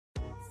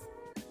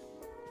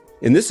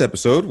In this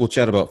episode, we'll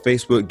chat about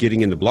Facebook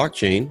getting into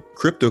blockchain,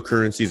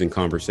 cryptocurrencies and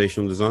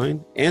conversational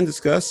design, and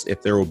discuss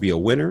if there will be a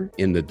winner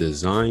in the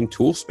design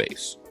tool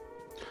space.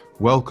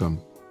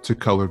 Welcome to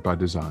Colored by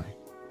Design.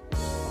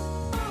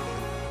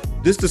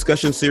 This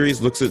discussion series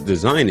looks at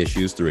design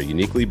issues through a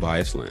uniquely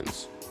biased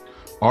lens.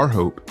 Our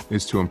hope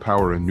is to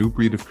empower a new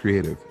breed of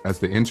creative as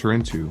they enter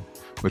into,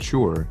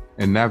 mature,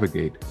 and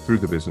navigate through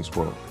the business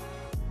world.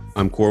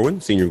 I'm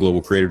Corwin, Senior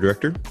Global Creative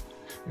Director.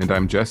 And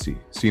I'm Jesse,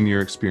 Senior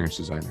Experience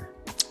Designer.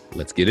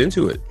 Let's get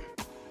into it.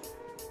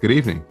 Good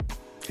evening.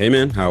 Hey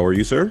man, how are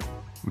you, sir?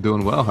 I'm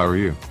doing well. How are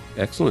you?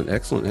 Excellent.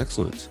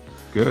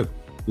 Good.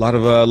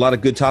 A lot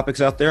of good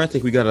topics out there. I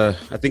think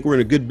we're in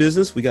a good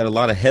business. We got a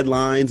lot of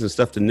headlines and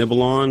stuff to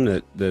nibble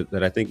on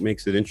that I think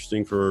makes it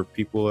interesting for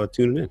people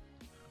tuning in.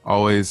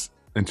 Always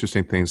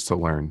interesting things to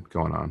learn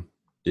going on.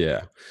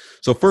 Yeah.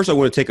 So first, I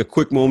want to take a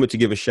quick moment to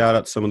give a shout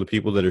out to some of the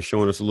people that are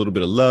showing us a little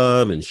bit of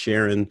love and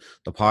sharing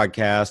the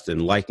podcast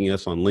and liking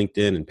us on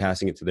LinkedIn and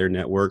passing it to their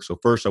network. So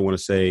first, I want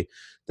to say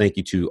thank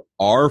you to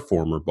our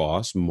former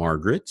boss,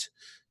 Margaret.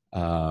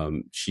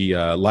 She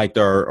liked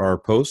our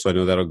post, so I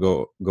know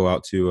that'll go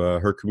out to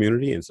her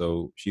community, and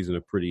so she's in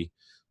a pretty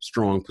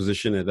strong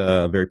position at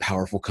a very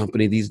powerful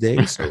company these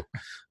days. So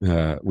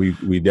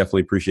we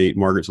definitely appreciate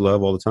Margaret's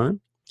love all the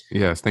time.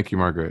 Yes, thank you,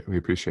 Margaret. We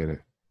appreciate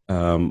it.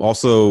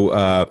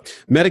 Also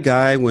met a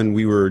guy when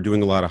we were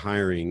doing a lot of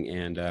hiring,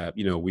 and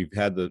we've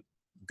had the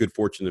good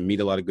fortune to meet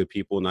a lot of good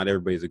people. Not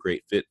everybody's a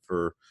great fit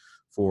for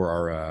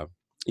our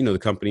the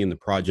company and the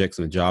projects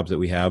and the jobs that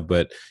we have,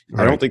 but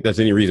right. I don't think that's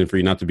any reason for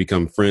you not to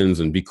become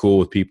friends and be cool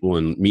with people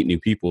and meet new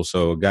people.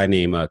 So a guy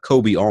named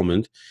Kobe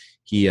Almond,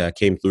 he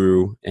came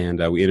through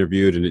and we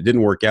interviewed, and it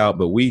didn't work out,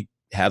 but we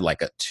had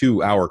like a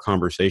 2-hour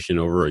conversation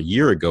over a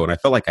year ago, and I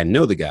felt like I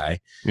know the guy.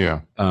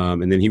 Yeah.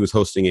 And then he was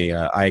hosting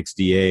a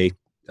IXDA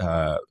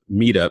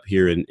meetup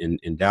here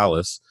in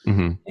Dallas.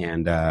 Mm-hmm.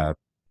 And,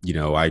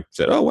 I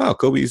said, oh, wow,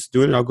 Kobe's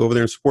doing it. I'll go over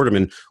there and support him.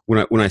 And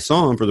when I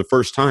saw him for the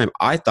first time,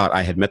 I thought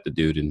I had met the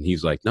dude. And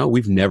he's like, no,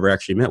 we've never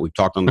actually met. We've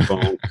talked on the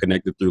phone,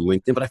 connected through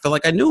LinkedIn, but I felt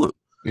like I knew him.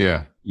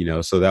 Yeah.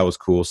 So that was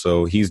cool.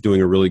 So he's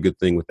doing a really good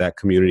thing with that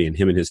community, and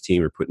him and his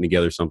team are putting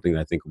together something that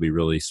I think will be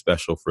really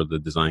special for the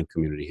design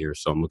community here.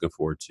 So I'm looking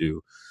forward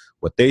to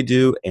what they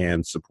do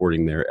and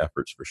supporting their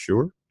efforts for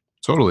sure.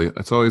 Totally.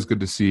 It's always good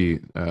to see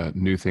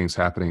new things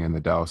happening in the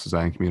Dallas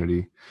design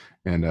community.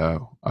 And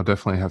I'll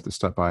definitely have to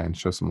stop by and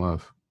show some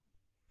love.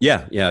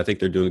 Yeah. I think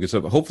they're doing good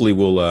stuff. Hopefully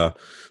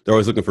they're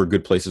always looking for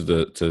good places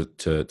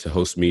to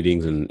host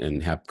meetings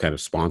and have kind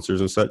of sponsors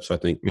and such. So I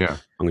think I'm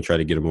going to try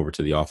to get them over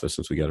to the office,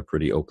 since we got a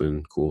pretty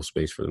open, cool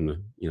space for them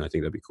to, I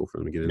think that'd be cool for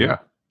them to get in. Yeah,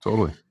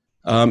 totally.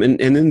 And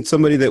then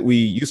somebody that we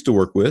used to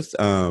work with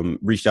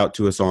reached out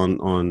to us on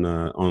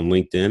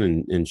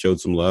LinkedIn and showed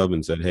some love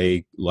and said,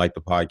 hey, like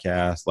the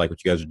podcast, like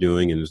what you guys are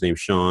doing. And his name's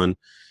Sean.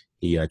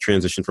 He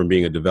transitioned from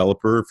being a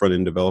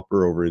front-end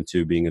developer, over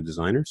into being a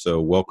designer.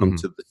 So welcome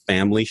to the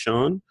family,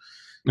 Sean.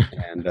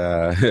 And,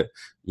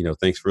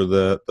 thanks for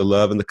the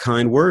love and the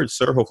kind words,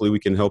 sir. Hopefully we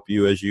can help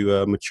you as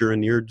you mature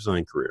in your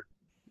design career.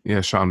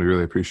 Yeah, Sean, we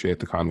really appreciate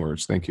the kind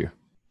words. Thank you.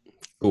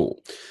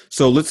 Cool.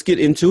 So let's get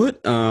into it.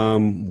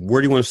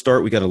 Where do you want to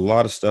start? We got a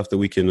lot of stuff that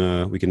we can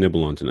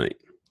nibble on tonight.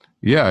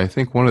 Yeah, I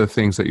think one of the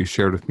things that you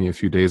shared with me a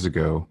few days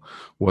ago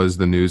was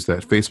the news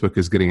that Facebook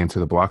is getting into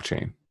the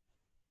blockchain.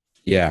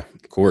 Yeah,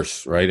 of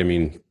course. Right. I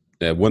mean,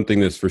 one thing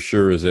that's for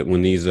sure is that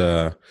when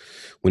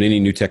any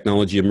new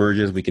technology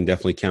emerges, we can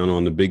definitely count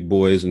on the big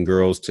boys and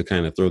girls to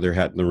kind of throw their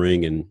hat in the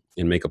ring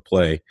and make a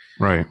play.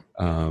 Right.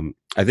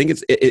 I think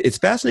it's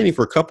fascinating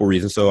for a couple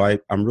reasons. So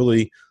I'm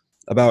really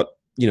about,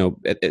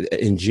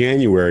 in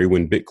January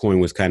when Bitcoin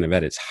was kind of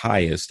at its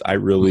highest, I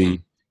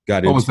really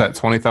got into. What was that?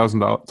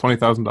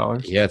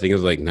 $20,000? Yeah, I think it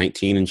was like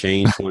 19 and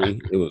change, 20.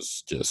 It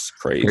was just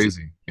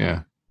crazy.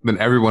 Yeah. Then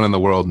everyone in the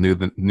world knew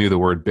the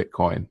word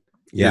Bitcoin.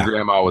 Yeah. Your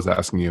grandma was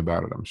asking you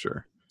about it, I'm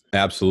sure.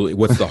 Absolutely.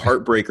 What's the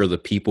heartbreaker? The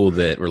people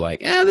that were like,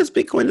 this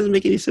Bitcoin doesn't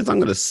make any sense. I'm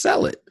going to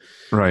sell it.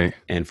 Right.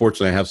 And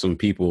fortunately, I have some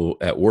people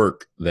at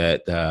work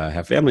that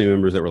have family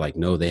members that were like,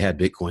 no, they had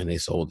Bitcoin, they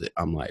sold it.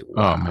 I'm like,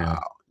 wow. Oh, man.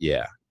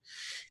 Yeah.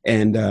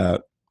 And,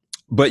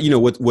 but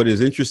what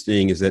is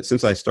interesting is that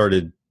since I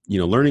started,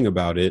 learning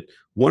about it,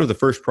 one of the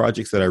first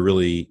projects that I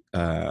really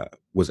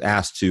was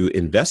asked to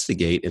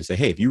investigate and say,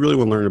 hey, if you really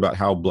want to learn about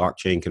how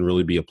blockchain can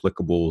really be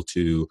applicable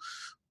to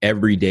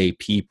everyday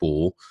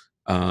people,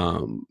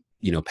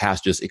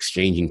 past just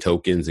exchanging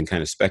tokens and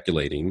kind of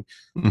speculating,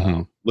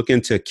 look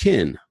into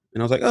Kin.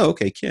 And I was like, oh,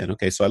 okay, Kin.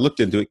 Okay. So I looked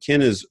into it.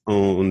 Kin is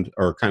owned,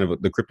 or kind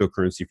of the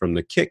cryptocurrency from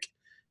the Kik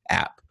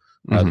app,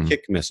 the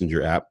Kik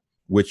Messenger app,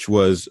 which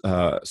was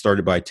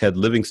started by Ted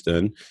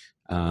Livingston.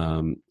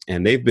 And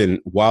they've been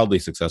wildly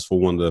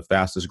successful, one of the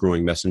fastest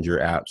growing messenger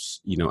apps,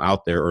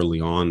 out there early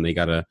on. They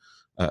got a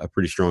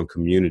pretty strong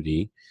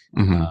community.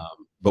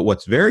 But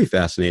what's very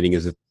fascinating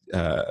is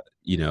that,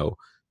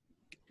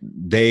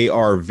 they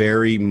are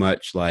very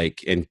much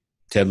like, and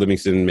Ted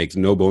Livingston makes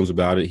no bones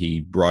about it.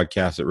 He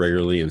broadcasts it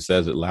regularly and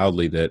says it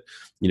loudly that,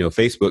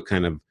 Facebook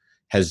kind of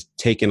has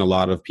taken a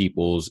lot of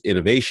people's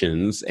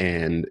innovations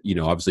and,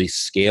 obviously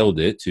scaled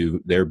it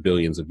to their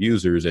billions of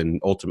users,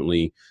 and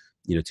ultimately,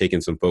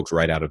 taken some folks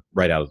right out of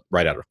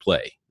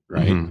play.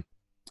 Right. Mm-hmm.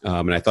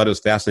 And I thought it was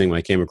fascinating when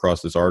I came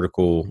across this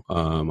article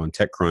on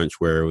TechCrunch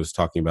where it was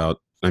talking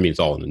about, I mean, it's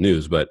all in the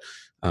news, but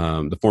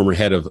the former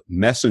head of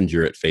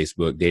Messenger at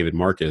Facebook, David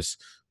Marcus,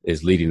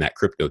 is leading that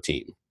crypto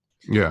team.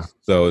 Yeah.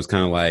 So it's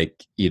kind of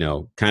like,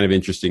 kind of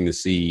interesting to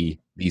see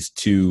these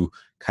two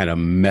kind of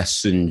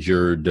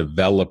messenger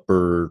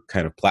developer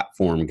kind of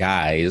platform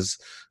guys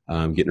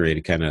getting ready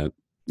to kind of,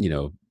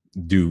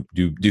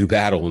 do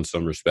battle in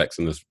some respects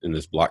in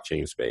this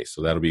blockchain space.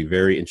 So that'll be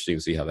very interesting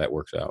to see how that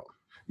works out.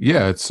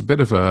 Yeah, it's a bit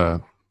of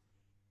a,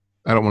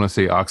 I don't want to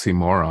say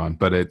oxymoron,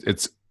 but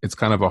it's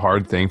kind of a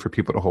hard thing for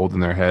people to hold in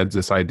their heads.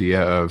 This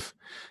idea of,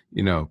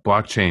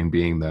 blockchain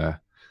being the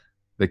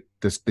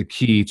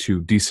key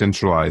to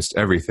decentralized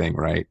everything,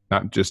 right?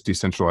 Not just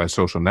decentralized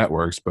social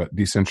networks, but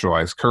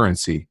decentralized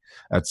currency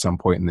at some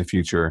point in the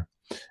future.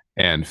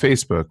 And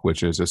Facebook,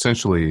 which is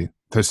essentially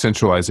the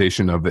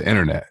centralization of the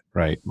internet,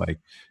 right? Like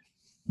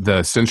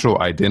the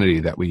central identity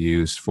that we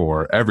use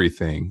for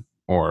everything,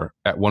 or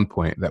at one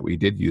point that we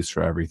did use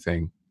for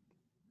everything.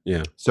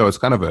 Yeah. So it's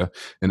kind of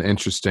an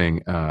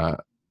interesting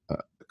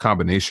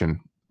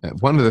combination.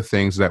 One of the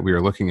things that we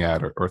are looking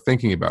at or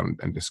thinking about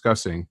and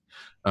discussing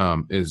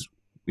is,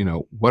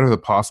 what are the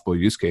possible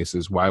use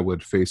cases? Why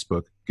would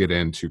Facebook get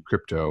into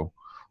crypto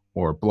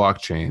or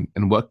blockchain,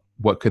 and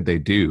what could they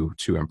do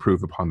to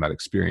improve upon that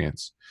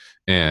experience?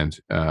 And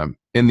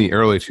in the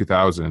early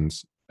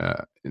 2000s,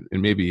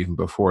 and maybe even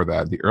before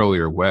that, the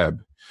earlier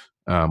web,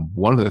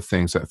 one of the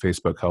things that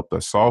Facebook helped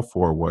us solve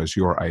for was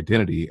your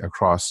identity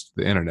across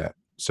the internet.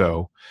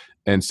 So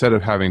instead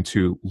of having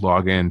to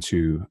log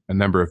into a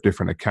number of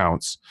different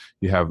accounts,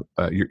 you have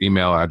your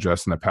email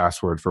address and a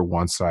password for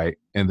one site,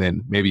 and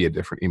then maybe a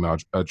different email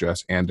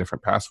address and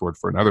different password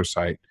for another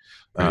site,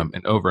 Right.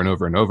 and over and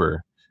over and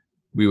over.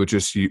 We would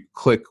just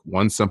click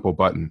one simple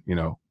button,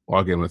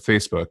 log in with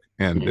Facebook.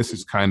 And Mm-hmm. This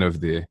is kind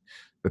of the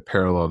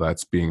parallel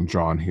that's being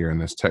drawn here in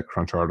this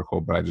TechCrunch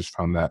article, but I just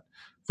found that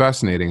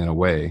fascinating in a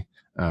way,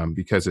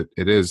 because it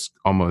is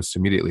almost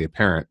immediately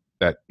apparent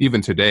that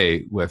even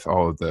today, with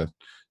all of the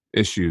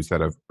issues that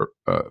have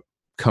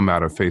come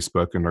out of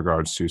Facebook in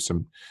regards to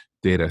some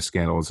data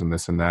scandals and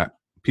this and that,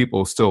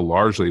 people still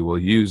largely will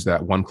use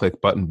that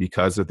one-click button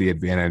because of the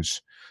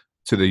advantage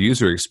to the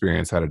user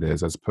experience that it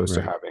is, as opposed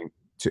to having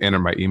to enter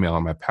my email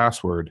and my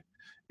password.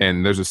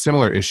 And there's a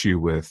similar issue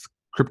with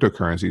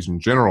cryptocurrencies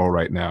in general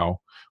right now,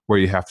 where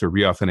you have to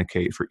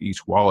re-authenticate for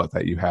each wallet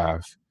that you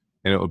have.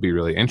 And it will be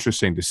really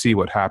interesting to see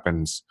what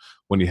happens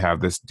when you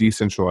have this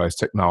decentralized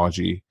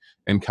technology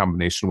in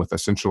combination with a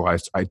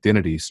centralized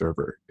identity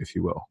server, if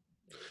you will.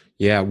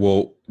 Yeah,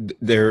 well,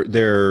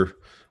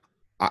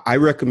 I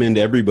recommend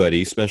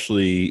everybody,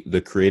 especially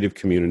the creative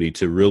community,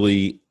 to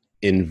really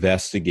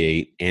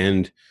investigate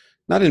and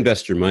not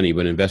invest your money,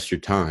 but invest your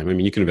time. I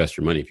mean, you can invest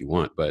your money if you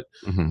want, but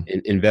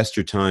invest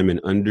your time in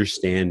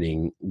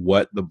understanding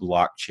what the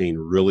blockchain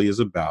really is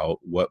about,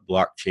 what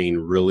blockchain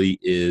really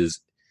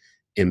is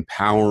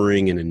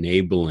empowering and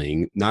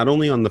enabling, not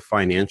only on the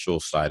financial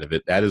side of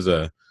it. That is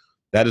a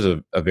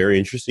very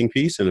interesting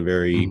piece, and a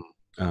very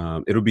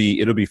it'll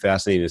be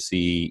fascinating to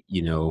see.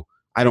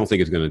 I don't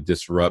think it's going to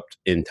disrupt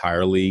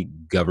entirely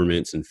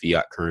governments and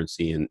fiat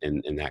currency and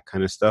that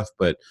kind of stuff,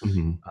 but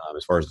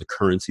as far as the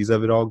currencies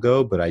of it all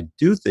go, but I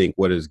do think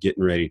what is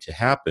getting ready to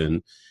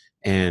happen,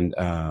 and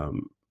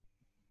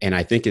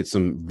I think it's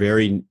some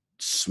very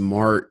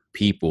smart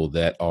people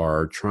that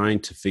are trying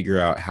to figure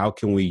out how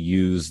can we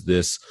use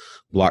this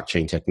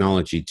blockchain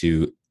technology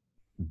to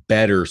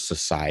better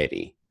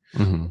society.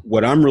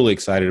 What I'm really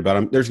excited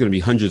about, there's going to be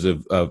hundreds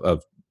of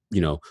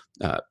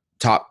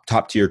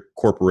top tier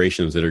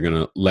corporations that are going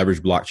to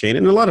leverage blockchain,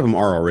 and a lot of them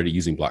are already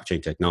using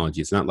blockchain technology.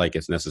 It's not like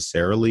it's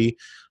necessarily,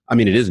 I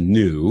mean, it is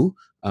new,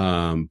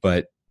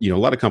 but a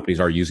lot of companies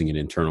are using it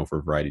internal for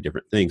a variety of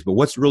different things. But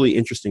what's really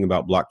interesting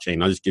about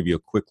blockchain, I'll just give you a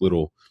quick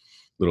little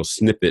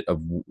snippet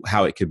of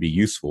how it could be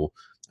useful.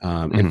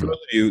 And for those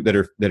of you that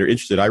are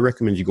interested, I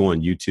recommend you go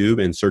on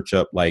YouTube and search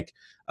up like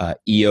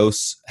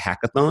EOS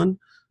Hackathon.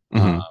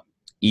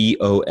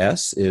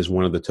 EOS is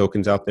one of the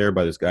tokens out there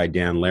by this guy,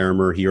 Dan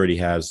Larimer. He already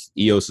has,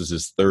 EOS is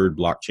his third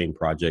blockchain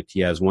project.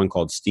 He has one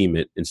called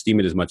Steemit, and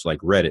Steemit is much like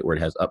Reddit, where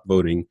it has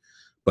upvoting.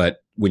 But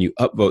when you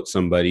upvote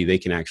somebody, they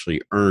can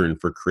actually earn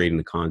for creating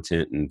the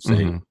content and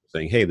saying,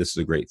 hey, this is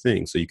a great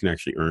thing. So you can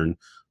actually earn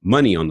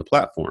money on the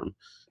platform.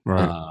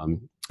 Right.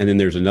 And then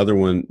there's another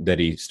one that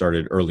he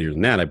started earlier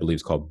than that, I believe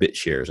it's called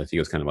BitShares. I think it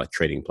was kind of like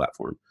trading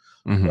platform.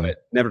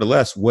 But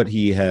nevertheless,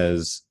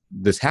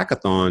 this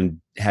hackathon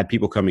had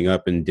people coming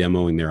up and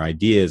demoing their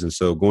ideas. And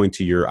so going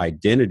to your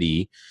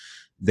identity,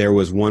 there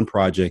was one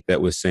project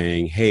that was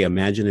saying, hey,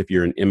 imagine if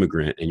you're an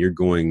immigrant and you're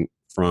going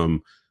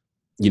from,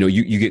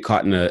 you get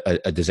caught in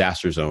a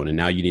disaster zone, and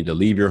now you need to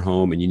leave your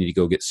home and you need to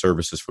go get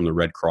services from the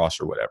Red Cross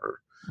or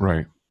whatever.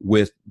 Right.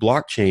 With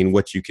blockchain,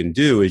 what you can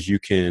do is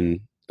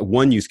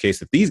one use case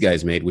that these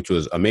guys made, which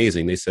was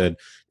amazing. They said,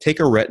 take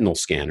a retinal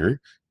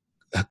scanner,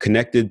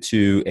 connected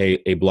to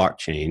a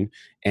blockchain,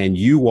 and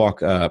you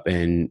walk up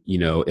and,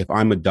 if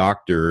I'm a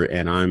doctor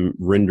and I'm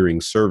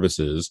rendering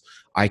services,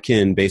 I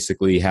can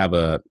basically have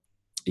a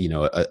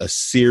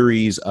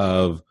series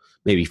of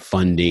maybe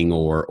funding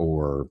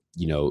or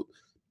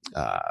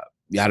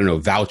I don't know,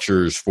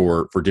 vouchers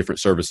for different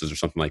services or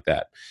something like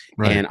that.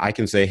 Right. And I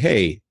can say,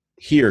 hey,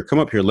 here, come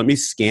up here. Let me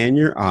scan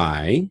your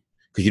eye,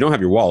 because you don't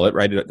have your wallet,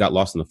 right? It got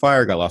lost in the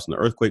fire, got lost in the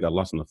earthquake, got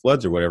lost in the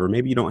floods or whatever.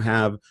 Maybe you don't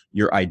have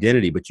your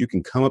identity, but you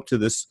can come up to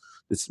this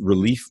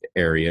relief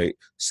area,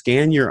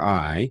 scan your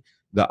eye.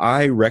 The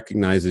eye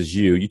recognizes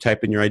you. You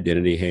type in your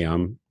identity. Hey,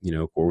 I'm,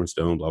 Corwin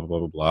Stone, blah, blah, blah,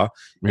 blah, blah.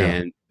 Yeah.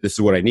 And this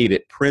is what I need.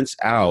 It prints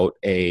out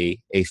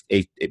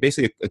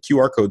basically a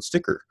QR code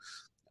sticker.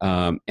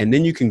 And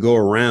then you can go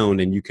around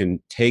and you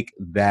can take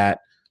that,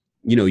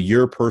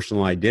 your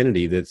personal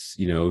identity that's,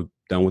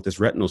 done with this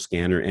retinal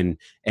scanner, and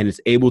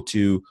it's able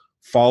to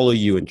follow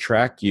you and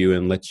track you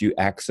and let you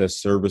access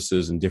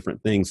services and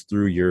different things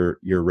through your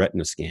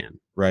retina scan,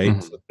 right? Mm-hmm.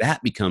 So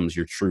that becomes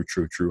your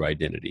true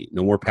identity.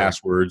 No more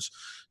passwords,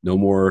 no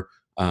more,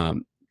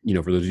 for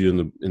those of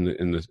you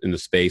in the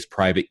space,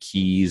 private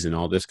keys and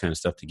all this kind of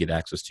stuff to get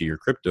access to your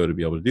crypto to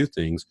be able to do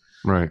things.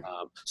 Right.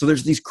 So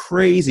there's these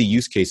crazy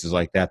use cases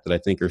like that I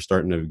think are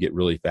starting to get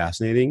really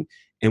fascinating.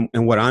 And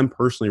what I'm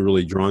personally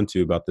really drawn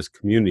to about this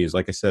community is,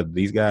 like I said,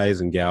 these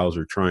guys and gals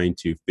are trying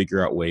to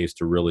figure out ways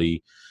to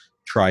really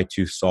try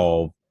to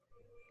solve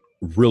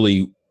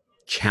really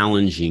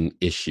challenging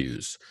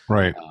issues,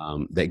 right?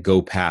 That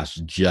go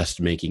past just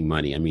making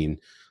money. I mean,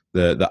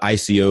 the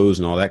ICOs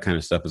and all that kind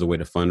of stuff is a way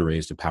to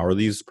fundraise to power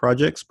these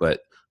projects, but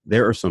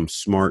there are some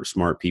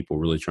smart people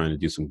really trying to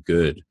do some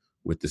good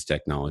with this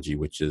technology,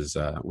 which is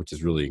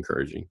really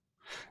encouraging.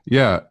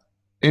 Yeah,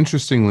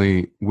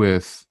 interestingly,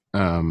 with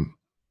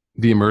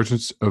the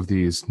emergence of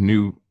these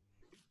new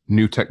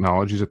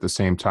technologies at the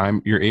same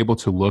time, you're able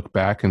to look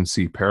back and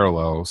see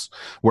parallels.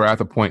 We're at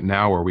the point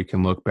now where we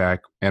can look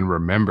back and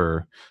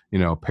remember,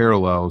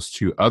 parallels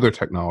to other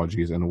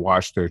technologies and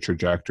watch their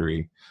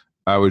trajectory.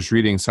 I was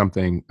reading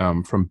something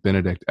from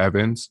Benedict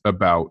Evans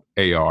about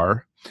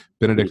AR.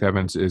 Benedict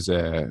Evans is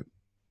a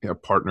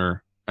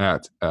partner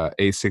at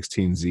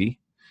A16Z,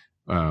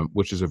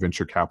 which is a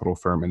venture capital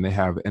firm, and they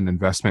have an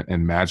investment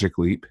in Magic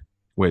Leap,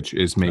 which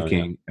is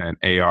making an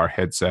AR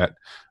headset.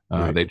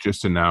 Right. They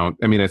just announced,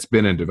 it's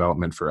been in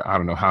development for I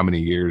don't know how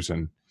many years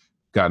and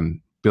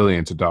gotten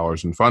billions of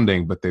dollars in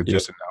funding, but they've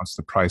just announced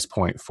the price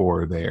point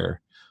for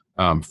their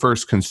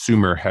first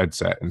consumer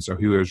headset. And so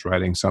he was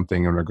writing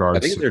something in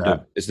regards to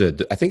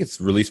that. I think it's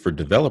released for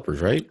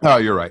developers, right? Oh,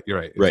 you're right.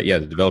 Right. Yeah.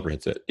 The developer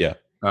headset. Yeah.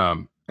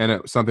 And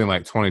it was something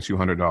like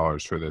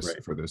 $2,200 for this,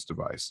 for this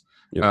device.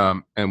 Yep.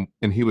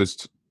 And he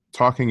was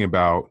talking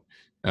about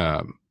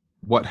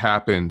what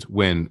happened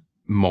when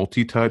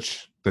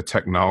multi-touch, the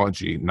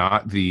technology,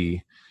 not the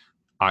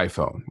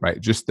iPhone, right?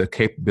 Just the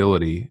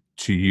capability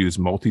to use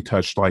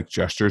multi-touch like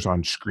gestures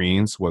on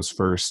screens was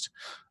first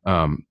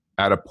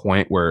at a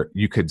point where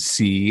you could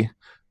see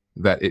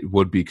that it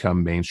would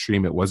become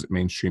mainstream. It wasn't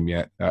mainstream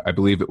yet. I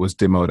believe it was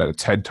demoed at a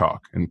TED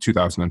Talk in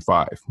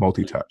 2005,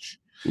 multi-touch.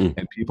 Mm.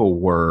 And people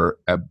were,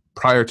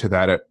 prior to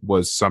that, it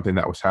was something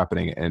that was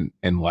happening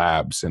in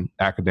labs, and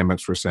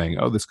academics were saying,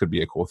 oh, this could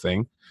be a cool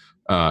thing.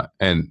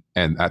 And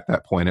at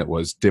that point, it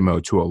was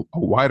demoed to a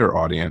wider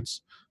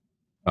audience.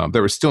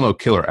 There was still no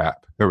killer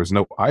app. There was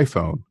no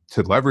iPhone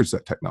to leverage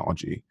that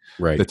technology.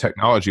 Right. The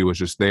technology was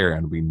just there,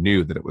 and we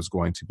knew that it was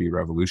going to be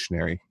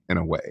revolutionary in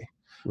a way.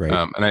 Right.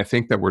 And I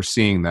think that we're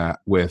seeing that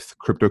with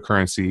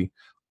cryptocurrency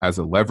as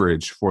a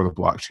leverage for the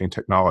blockchain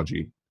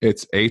technology.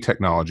 It's a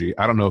technology.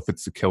 I don't know if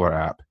it's the killer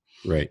app.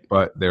 Right.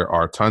 But there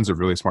are tons of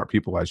really smart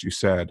people, as you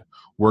said,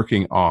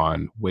 working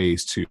on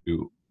ways to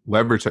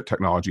leverage that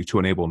technology to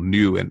enable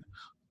new and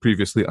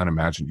previously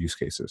unimagined use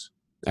cases.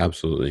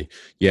 Absolutely.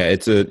 Yeah,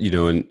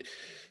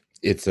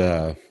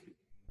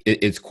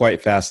 it's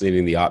quite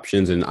fascinating, the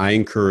options, and I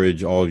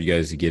encourage all of you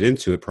guys to get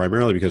into it,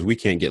 primarily because we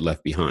can't get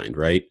left behind,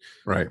 right?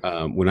 Right.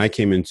 When I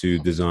came into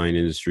design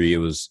industry, it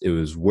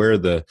was where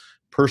the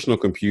personal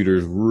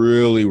computers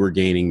really were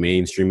gaining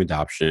mainstream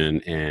adoption,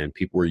 and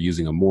people were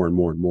using them more and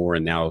more and more.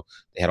 And now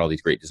they had all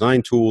these great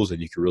design tools that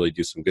you could really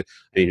do some good.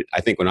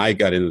 I think when I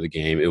got into the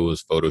game, it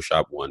was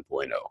Photoshop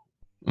 1.0.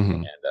 Mm-hmm.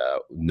 And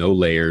no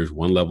layers,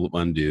 one level of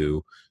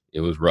undo. It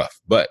was rough,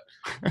 but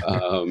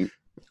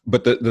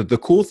but the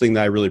cool thing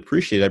that I really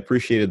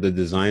appreciated the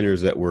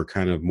designers that were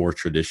kind of more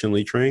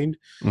traditionally trained.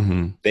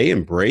 Mm-hmm. They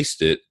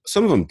embraced it.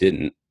 Some of them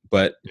didn't,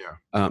 but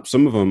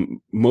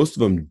most of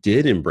them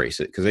did embrace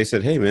it, because they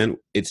said, "Hey, man,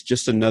 it's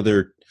just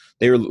another."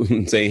 They were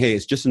saying, "Hey,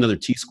 it's just another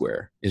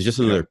T-square. It's just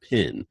another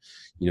pin.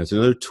 It's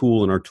another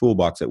tool in our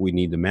toolbox that we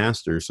need to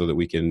master so that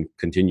we can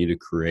continue to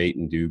create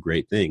and do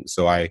great things."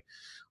 So I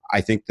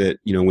think that,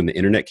 when the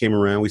internet came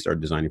around, we started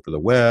designing for the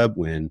web.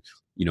 When,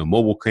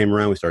 mobile came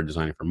around, we started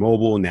designing for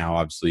mobile. Now,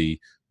 obviously,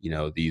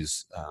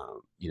 these,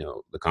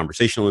 the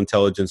conversational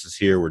intelligence is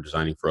here. We're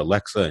designing for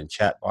Alexa and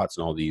chatbots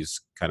and all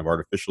these kind of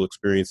artificial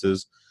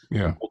experiences.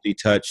 Yeah.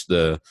 Multi-touch,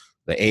 the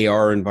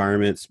AR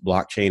environments,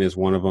 blockchain is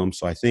one of them.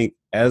 So I think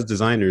as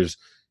designers,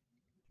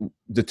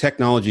 the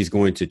technology is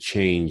going to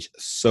change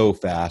so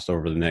fast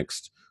over the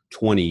next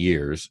 20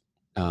 years.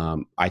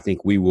 I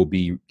think we will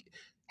be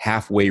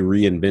halfway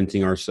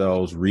reinventing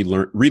ourselves,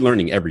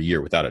 relearning every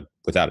year without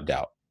a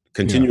doubt.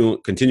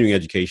 Continuing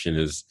education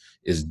is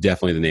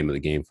definitely the name of the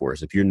game for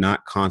us. If you're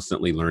not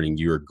constantly learning,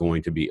 you're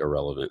going to be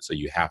irrelevant. So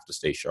you have to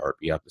stay sharp.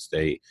 You have to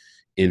stay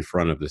in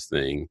front of this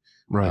thing.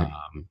 Right.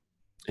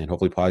 And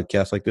hopefully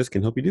podcasts like this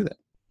can help you do that.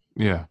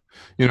 Yeah.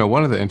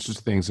 One of the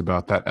interesting things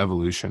about that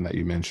evolution that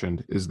you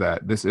mentioned is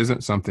that this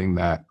isn't something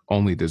that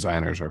only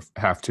designers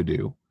have to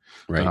do.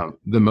 Right.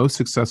 The most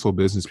successful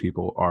business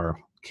people are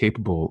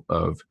capable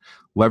of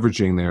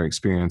leveraging their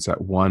experience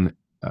at one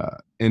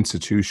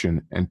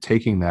institution and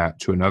taking that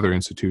to another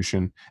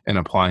institution and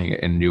applying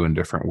it in new and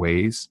different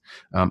ways,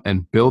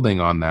 and building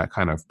on that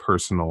kind of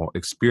personal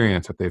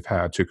experience that they've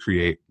had to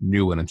create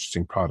new and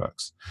interesting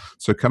products.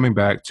 So coming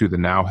back to the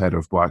now head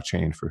of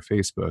blockchain for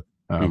Facebook,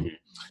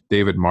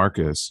 David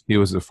Marcus, he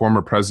was the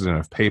former president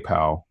of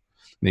PayPal,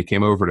 and he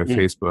came over to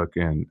Facebook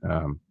and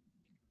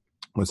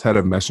was head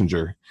of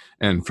Messenger.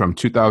 And from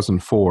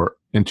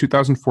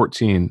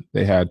 2014,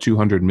 they had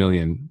 200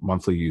 million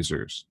monthly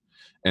users.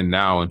 And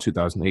now in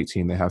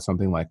 2018, they have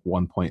something like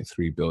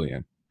 1.3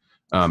 billion.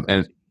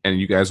 And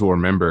you guys will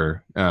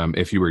remember,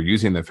 if you were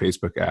using the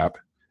Facebook app,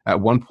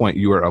 at one point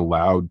you were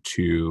allowed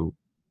to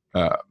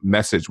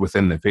message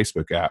within the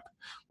Facebook app,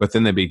 but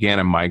then they began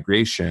a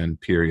migration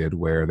period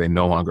where they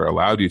no longer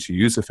allowed you to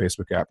use the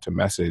Facebook app to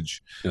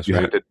message. You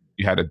had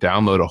to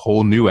download a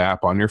whole new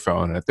app on your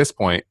phone. And at this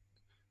point,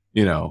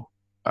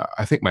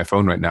 I think my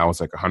phone right now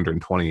is like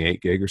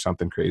 128 gig or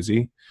something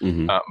crazy.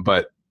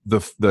 But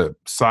the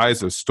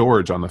size of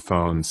storage on the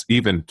phones,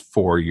 even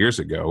 4 years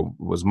ago,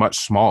 was much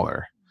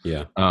smaller.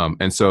 Yeah.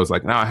 And so it's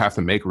like, now I have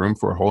to make room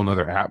for a whole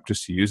nother app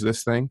just to use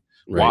this thing.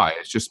 Right. Why?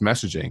 It's just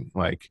messaging.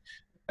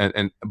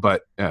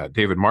 But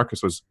David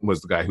Marcus was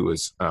the guy who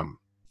was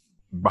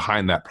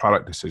behind that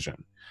product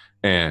decision,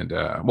 and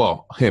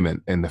him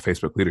and the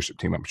Facebook leadership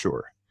team, I'm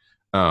sure.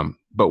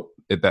 But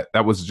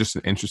that was just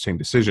an interesting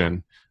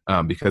decision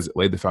because it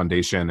laid the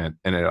foundation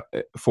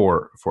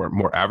for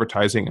more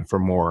advertising and for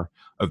more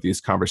of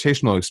these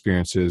conversational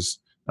experiences,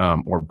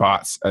 or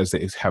bots, as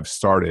they have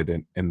started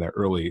in the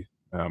early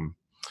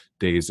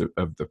days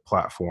of the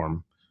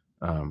platform.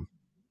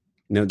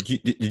 Now,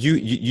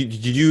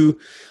 did you?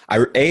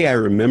 I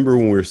remember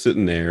when we were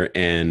sitting there,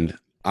 and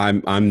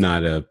I'm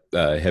not a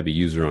heavy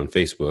user on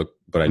Facebook,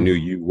 but I knew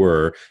you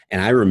were,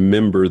 and I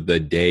remember the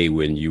day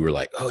when you were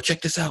like, "Oh,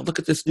 check this out! Look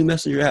at this new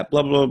Messenger app!"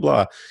 Blah blah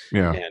blah.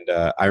 Yeah.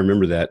 And I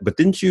remember that. But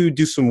didn't you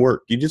do some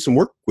work? You did some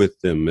work with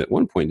them at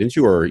one point, didn't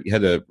you? Or you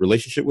had a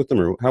relationship with them,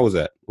 or how was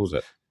that? What was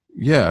that?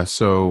 Yeah.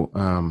 So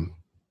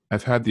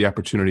I've had the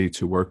opportunity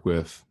to work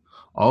with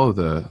all of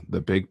the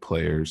big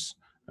players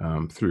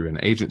through an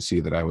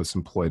agency that I was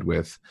employed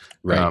with,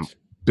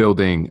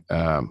 building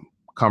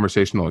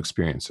conversational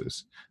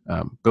experiences,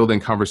 building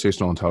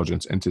conversational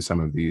intelligence into some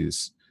of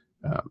these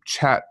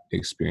chat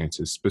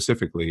experiences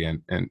specifically.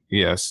 And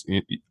yes,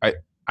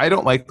 I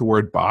don't like the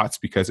word bots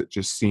because it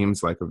just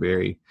seems like a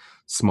very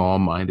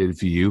small-minded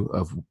view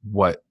of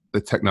what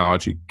the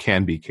technology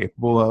can be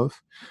capable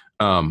of.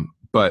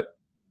 But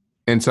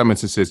in some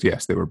instances,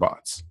 yes, they were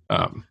bots.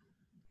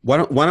 Why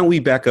don't we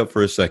back up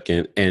for a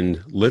second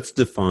and let's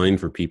define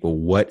for people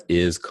what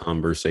is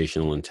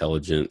conversational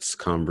intelligence,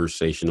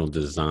 conversational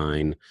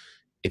design.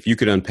 If you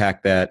could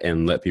unpack that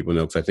and let people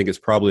know, because I think it's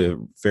probably a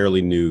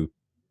fairly new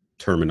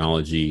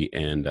terminology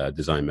and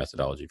design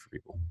methodology for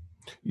people.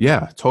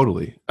 Yeah,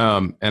 totally.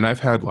 And I've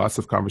had lots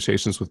of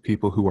conversations with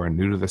people who are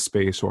new to the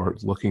space or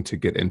looking to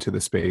get into the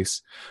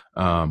space.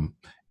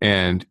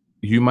 And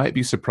you might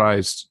be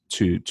surprised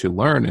to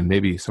learn, and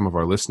maybe some of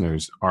our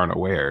listeners aren't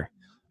aware,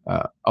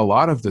 a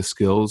lot of the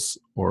skills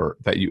or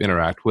that you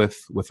interact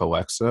with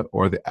Alexa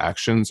or the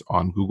actions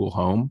on Google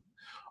Home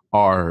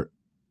are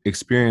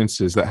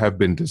experiences that have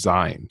been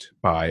designed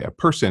by a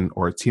person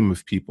or a team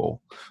of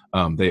people.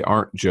 They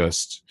aren't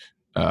just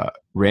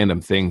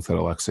random things that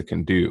Alexa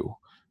can do.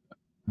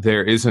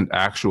 There isn't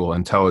actual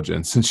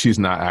intelligence, and she's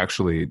not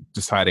actually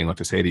deciding what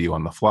to say to you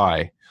on the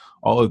fly.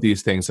 All of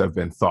these things have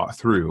been thought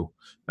through.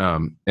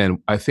 And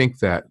I think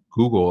that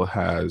Google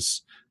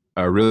has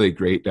a really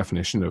great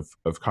definition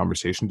of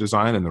conversation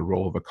design and the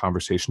role of a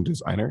conversation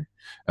designer.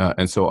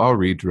 And so I'll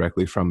read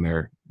directly from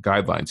their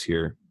guidelines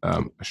here,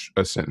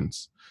 a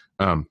sentence.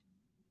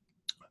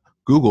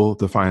 Google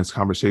defines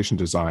conversation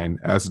design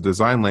as a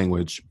design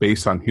language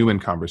based on human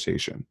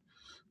conversation.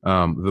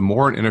 The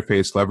more an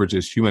interface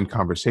leverages human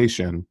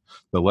conversation,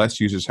 the less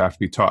users have to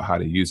be taught how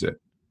to use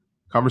it.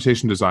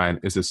 Conversation design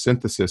is a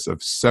synthesis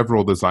of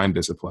several design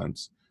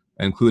disciplines,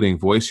 including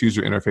voice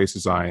user interface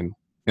design,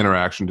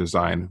 interaction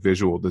design,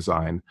 visual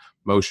design,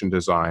 motion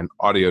design,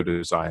 audio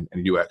design,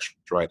 and UX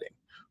writing,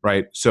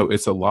 right? So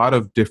it's a lot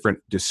of different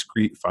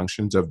discrete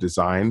functions of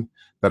design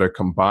that are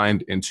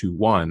combined into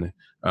one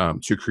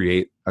to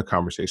create a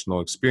conversational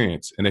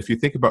experience. And if you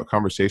think about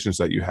conversations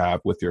that you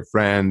have with your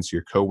friends,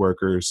 your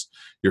coworkers,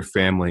 your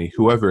family,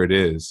 whoever it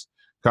is,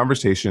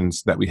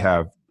 conversations that we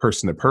have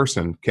person to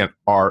person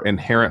are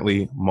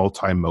inherently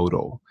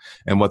multimodal.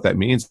 And what that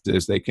means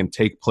is they can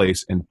take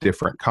place in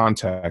different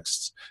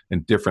contexts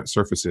and different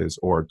surfaces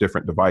or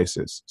different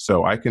devices.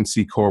 So I can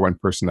see Corwin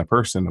person to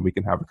person and we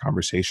can have a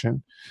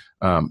conversation.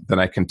 Then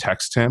I can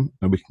text him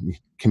and we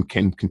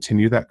can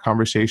continue that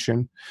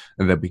conversation,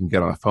 and then we can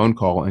get on a phone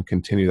call and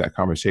continue that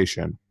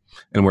conversation.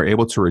 And we're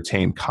able to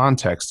retain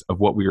context of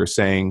what we were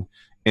saying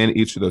in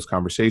each of those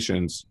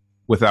conversations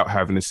without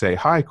having to say,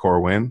 "Hi,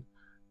 Corwin,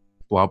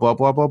 blah, blah,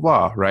 blah, blah,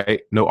 blah,"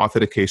 right? No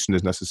authentication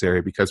is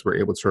necessary because we're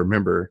able to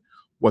remember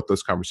what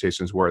those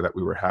conversations were that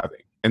we were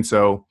having. And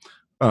so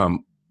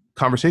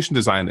conversation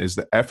design is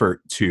the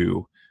effort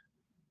to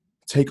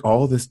take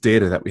all this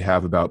data that we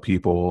have about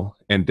people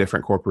and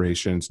different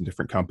corporations and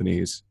different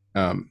companies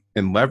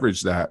and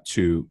leverage that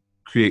to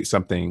create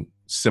something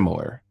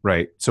similar,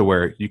 right? So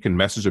where you can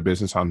message a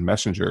business on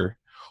Messenger,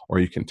 or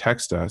you can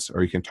text us,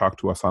 or you can talk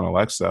to us on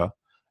Alexa,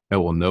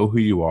 and we'll know who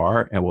you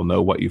are, and we'll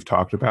know what you've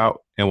talked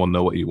about, and we'll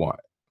know what you want.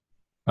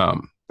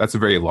 That's a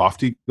very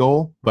lofty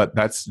goal, but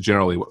that's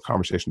generally what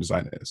conversation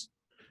design is.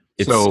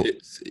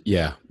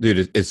 Yeah,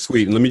 dude, it's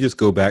sweet. And let me just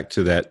go back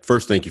to that.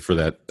 First, thank you for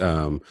that.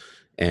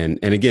 And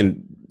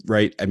again,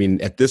 right, I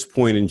mean, at this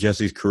point in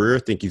Jesse's career, I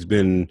think he's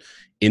been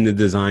in the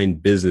design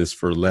business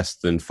for less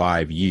than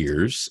 5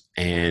 years,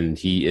 and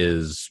he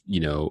is,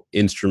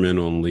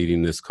 instrumental in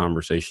leading this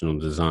conversational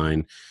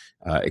design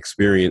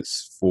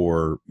experience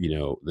for,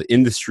 the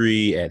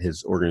industry at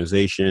his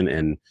organization.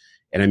 And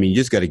I mean, you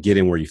just got to get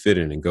in where you fit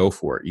in and go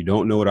for it. You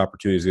don't know what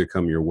opportunities are going to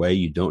come your way.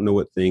 You don't know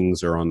what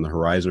things are on the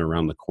horizon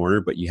around the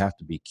corner, but you have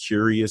to be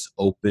curious,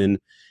 open,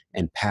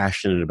 and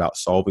passionate about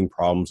solving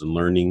problems and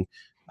learning.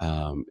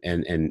 And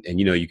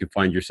you can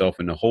find yourself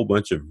in a whole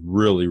bunch of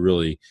really,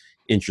 really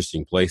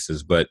interesting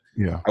places. But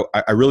yeah,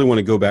 I really want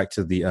to go back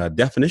to the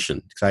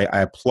definition, because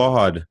I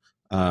applaud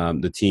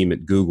the team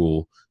at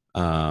Google.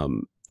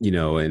 And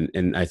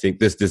I think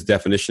this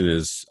definition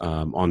is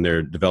on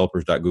their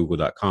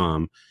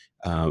developers.google.com.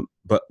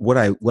 But what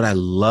I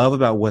love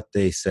about what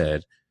they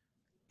said,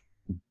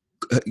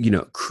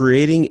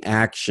 creating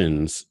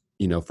actions,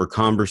 for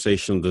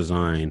conversational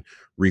design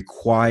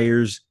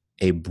requires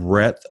a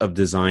breadth of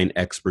design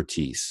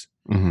expertise,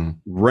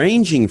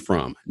 ranging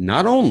from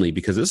not only,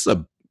 because this is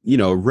a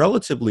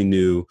relatively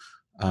new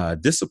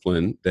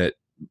discipline that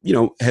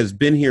has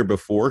been here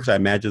before, because I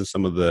imagine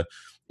some of the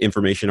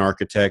information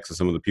architects and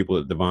some of the people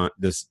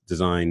that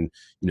design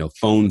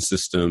phone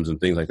systems and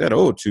things like that.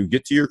 Oh, to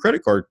get to your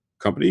credit card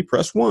company,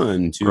 press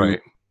 1. To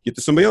get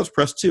to somebody else,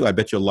 press 2. I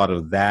bet you a lot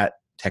of that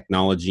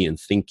technology and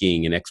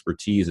thinking and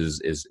expertise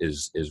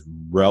is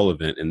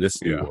relevant in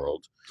this new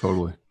world.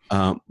 Totally.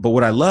 But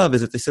what I love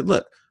is that they said,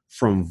 look,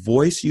 from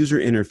voice user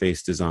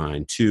interface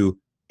design to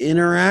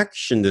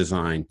interaction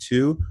design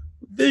to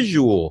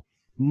visual,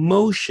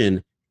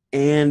 motion,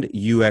 and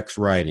UX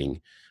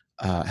writing,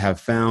 have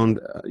found,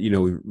 we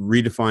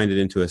redefined it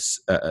into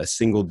a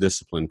single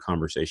discipline,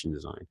 conversation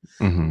design.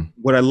 Mm-hmm.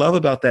 What I love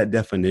about that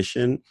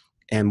definition,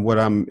 and what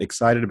I'm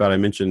excited about, I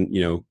mentioned,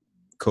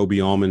 Kobe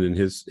Allman and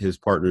his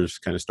partners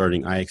kind of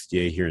starting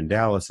IXDA here in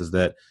Dallas, is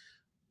that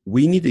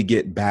we need to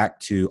get back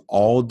to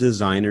all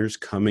designers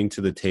coming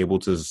to the table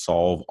to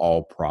solve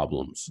all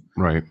problems.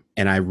 Right.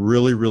 And I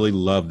really, really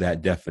love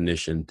that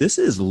definition. This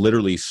is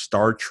literally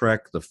Star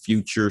Trek, the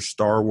future,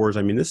 Star Wars.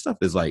 I mean, this stuff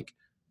is like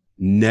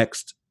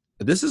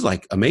this is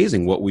like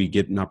amazing what we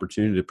get an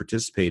opportunity to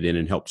participate in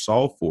and help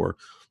solve for.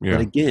 Yeah.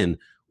 But again,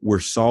 we're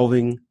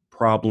solving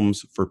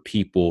problems for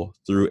people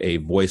through a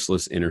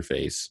voiceless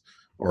interface,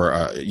 or,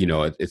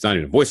 it's not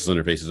even a voiceless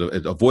interface,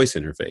 it's a voice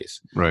interface.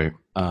 Right.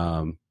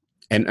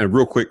 And a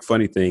real quick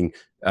funny thing,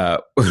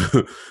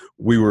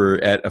 we were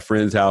at a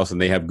friend's house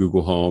and they have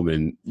Google Home,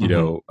 and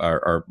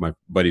my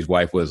buddy's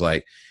wife was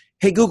like,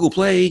 "Hey Google,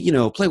 play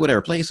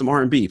whatever, play some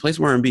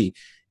R&B,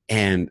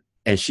 and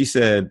she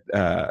said,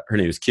 her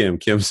name is Kim.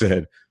 Kim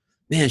said,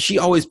 "Man, she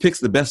always picks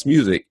the best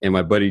music." And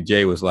my buddy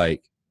Jay was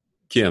like,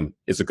 "Kim,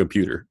 it's a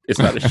computer. It's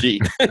not a she."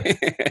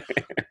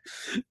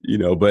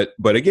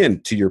 But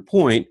again, to your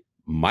point,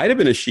 might have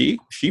been a she.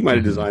 She might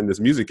have designed this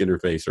music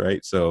interface,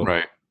 right? So,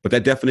 right. But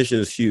that definition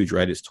is huge,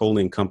 right? It's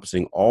totally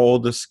encompassing all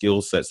the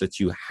skill sets that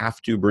you have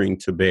to bring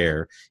to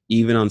bear,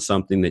 even on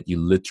something that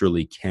you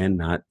literally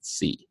cannot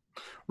see.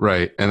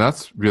 Right. And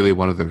that's really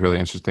one of the really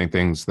interesting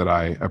things that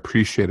I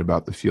appreciate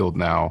about the field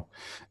now,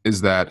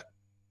 is that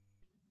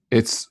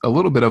it's a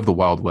little bit of the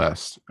Wild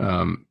West.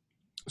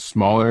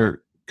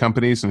 Smaller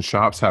companies and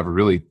shops have a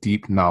really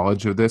deep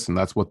knowledge of this, and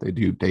that's what they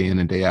do day in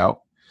and day out.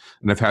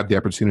 And I've had the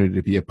opportunity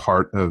to be a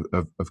part of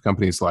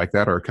companies like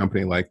that, or a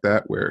company like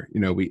that, where,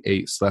 we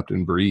ate, slept,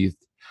 and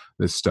breathed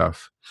this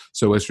stuff.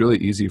 So it's really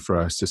easy for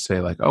us to say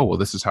like, oh, well,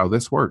 this is how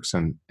this works.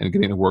 And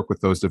getting to work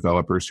with those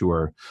developers who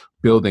are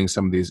building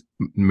some of these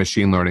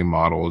machine learning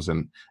models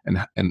and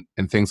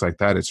things like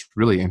that. It's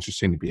really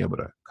interesting to be able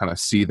to kind of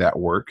see that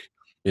work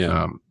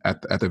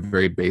at the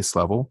very base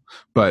level.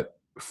 But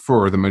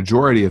for the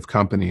majority of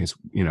companies,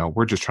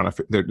 we're just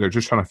they're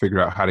just trying to figure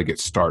out how to get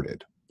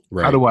started.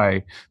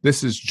 Right.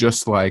 This is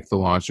just like the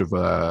launch of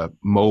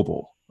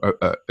mobile,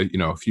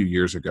 a few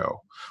years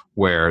ago,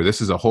 where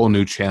this is a whole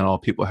new channel.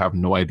 People have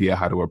no idea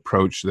how to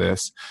approach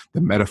this.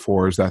 The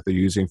metaphors that they're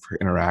using for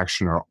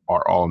interaction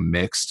are all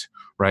mixed,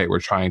 right? We're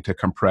trying to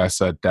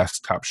compress a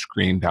desktop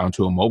screen down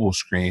to a mobile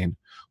screen,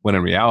 when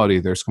in reality,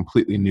 there's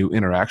completely new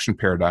interaction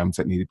paradigms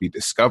that need to be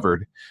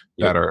discovered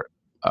that are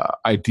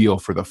ideal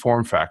for the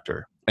form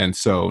factor. And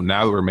so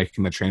now that we're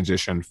making the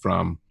transition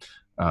from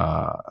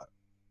a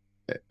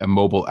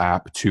mobile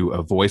app to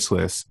a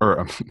voiceless,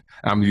 or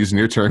I'm using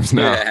your terms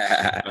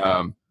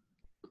now,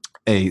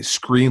 a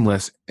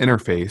screenless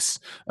interface,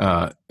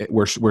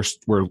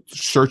 we're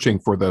searching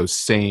for those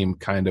same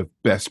kind of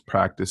best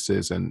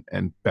practices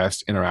and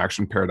best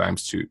interaction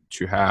paradigms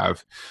to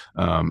have.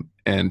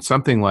 And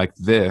something like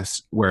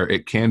this, where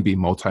it can be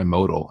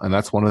multimodal. And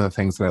that's one of the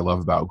things that I love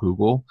about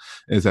Google,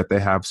 is that they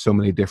have so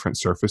many different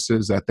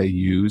surfaces that they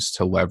use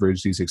to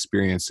leverage these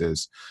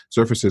experiences.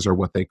 Surfaces are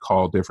what they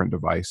call different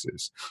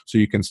devices. So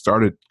you can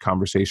start a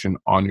conversation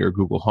on your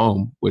Google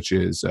Home, which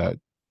is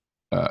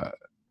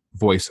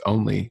voice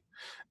only.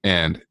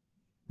 And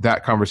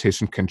that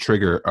conversation can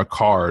trigger a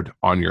card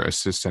on your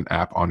assistant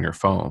app on your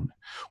phone,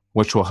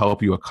 which will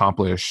help you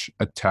accomplish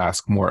a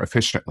task more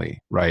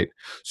efficiently, right?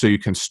 So you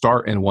can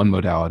start in one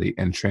modality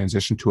and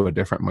transition to a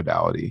different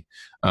modality,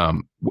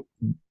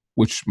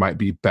 which might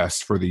be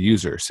best for the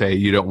user. Say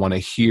you don't want to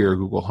hear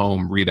Google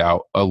Home read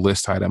out a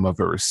list item of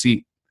a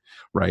receipt,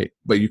 right?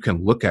 But you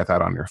can look at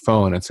that on your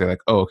phone and say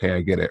like, oh, okay,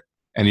 I get it.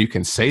 And you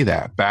can say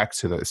that back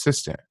to the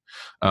assistant.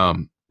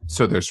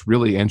 So there's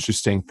really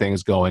interesting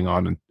things going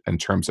on in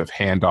terms of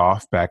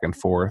handoff back and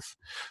forth.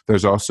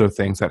 There's also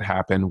things that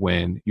happen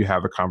when you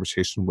have a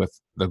conversation with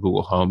the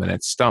Google Home and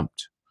it's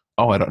stumped.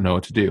 Oh, I don't know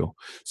what to do.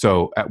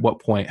 So at what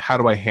point, how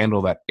do I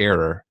handle that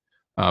error?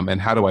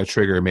 And how do I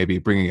trigger maybe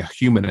bringing a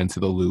human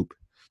into the loop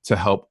to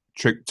help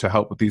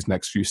with these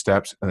next few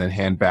steps, and then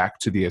hand back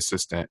to the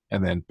assistant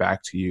and then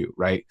back to you,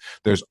 right?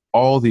 There's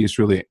all these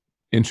really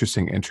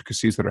interesting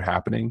intricacies that are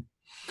happening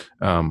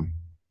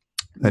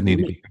that need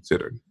to be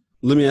considered.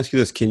 Let me ask you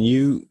this. I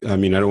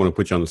don't want to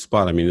put you on the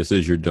spot. I mean, this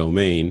is your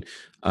domain.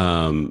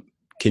 Can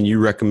you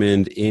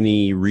recommend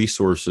any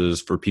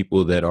resources for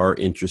people that are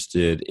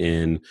interested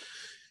in,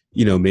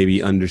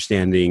 maybe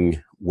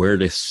understanding where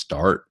to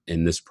start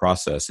in this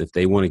process? If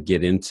they want to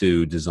get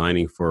into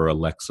designing for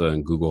Alexa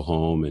and Google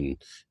Home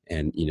and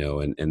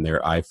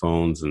their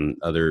iPhones and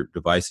other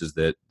devices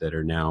that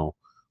are now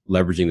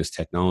leveraging this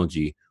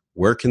technology,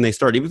 where can they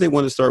start? Even if they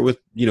want to start with,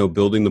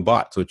 building the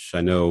bots, which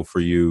I know for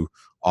you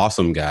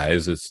awesome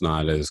guys, it's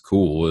not as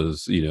cool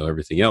as,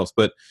 everything else.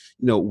 But,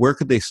 where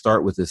could they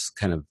start with this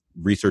kind of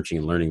researching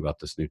and learning about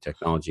this new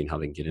technology and how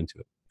they can get into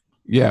it?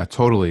 Yeah,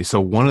 totally. So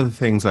one of the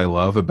things I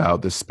love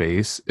about this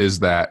space is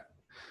that,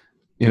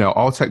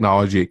 all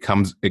technology, it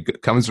comes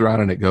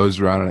around and it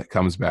goes around and it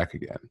comes back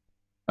again.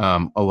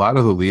 A lot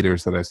of the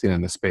leaders that I've seen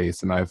in the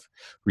space, and I've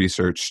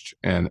researched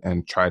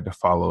and tried to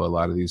follow a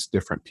lot of these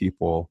different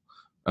people,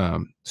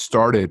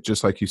 started,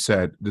 just like you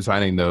said,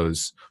 designing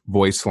those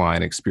voice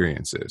line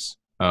experiences,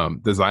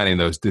 designing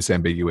those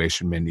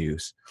disambiguation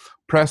menus.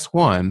 Press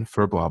 1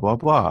 for blah, blah,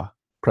 blah.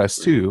 Press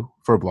 2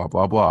 for blah,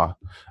 blah, blah.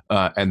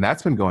 And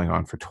that's been going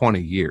on for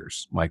 20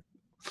 years. Like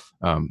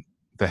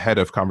the head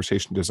of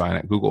conversation design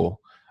at Google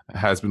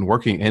has been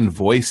working in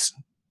voice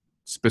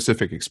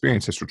specific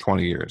experiences for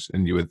 20 years.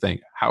 And you would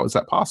think, how is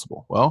that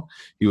possible? Well,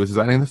 he was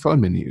designing the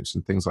phone menus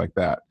and things like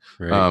that.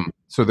 Right.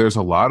 So there's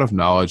a lot of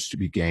knowledge to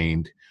be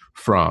gained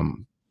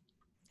from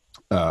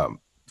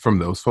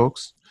those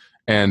folks.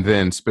 And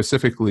then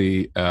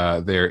specifically,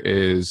 there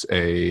is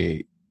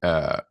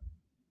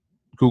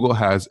Google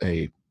has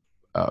a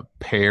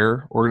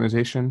PAIR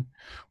organization,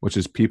 which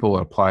is People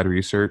Applied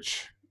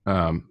Research,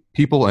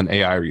 People and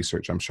AI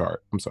Research. I'm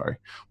sorry,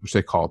 which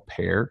they call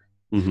PAIR.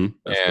 Mm-hmm.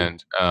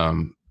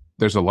 And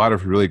there's a lot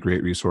of really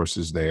great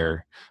resources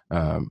there.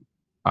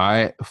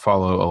 I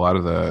follow a lot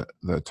of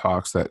the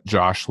talks that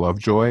Josh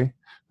Lovejoy,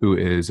 who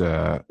is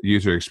a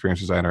user experience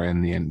designer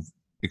in the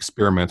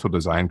experimental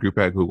design group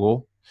at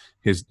Google.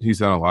 He's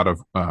done a lot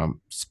of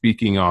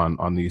speaking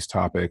on these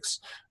topics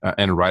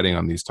and writing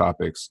on these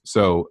topics.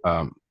 So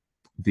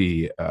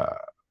the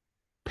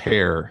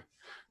PAIR,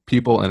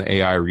 People and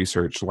AI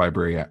Research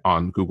Library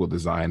on Google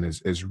Design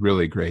is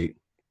really great.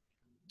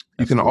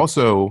 You can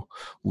also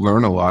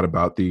learn a lot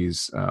about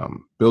these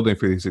building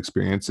for these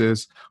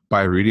experiences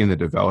by reading the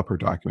developer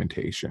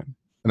documentation.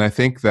 And I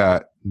think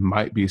that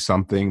might be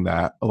something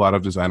that a lot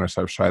of designers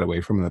have shied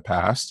away from in the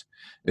past,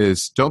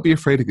 is don't be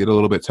afraid to get a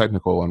little bit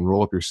technical and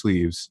roll up your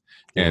sleeves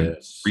and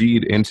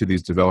read into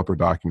these developer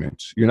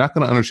documents. You're not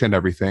going to understand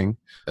everything.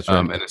 That's right.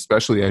 And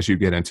especially as you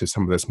get into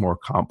some of this more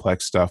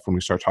complex stuff, when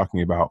we start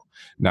talking about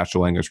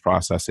natural language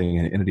processing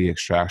and entity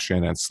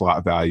extraction and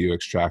slot value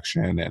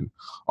extraction and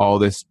all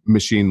this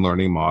machine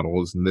learning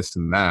models and this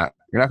and that,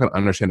 you're not going to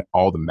understand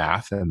all the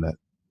math and the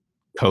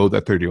code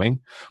that they're doing,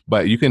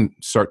 but you can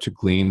start to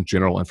glean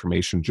general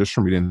information just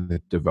from reading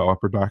the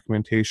developer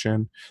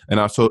documentation. And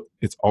also,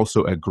 it's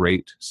also a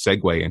great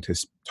segue into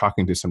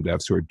talking to some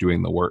devs who are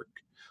doing the work.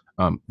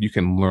 You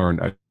can learn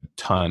a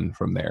ton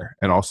from there.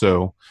 And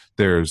also,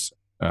 there's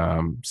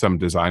some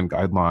design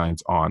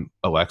guidelines on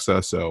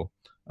Alexa. So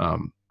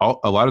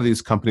a lot of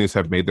these companies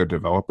have made their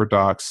developer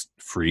docs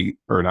free,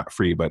 or not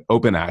free, but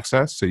open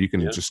access, so you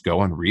can just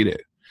go and read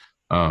it.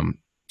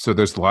 So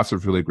there's lots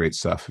of really great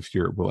stuff if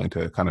you're willing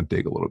to kind of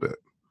dig a little bit.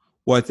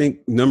 Well, I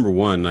think number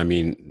one, I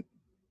mean,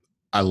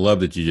 I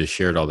love that you just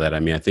shared all that. I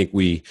mean, I think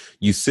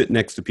you sit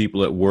next to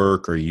people at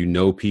work, or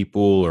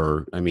people,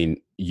 or I mean,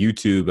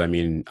 YouTube. I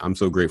mean, I'm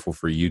so grateful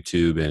for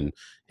YouTube and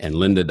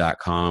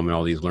lynda.com and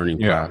all these learning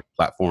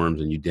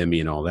platforms and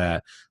Udemy and all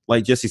that.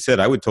 Like Jesse said,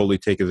 I would totally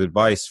take his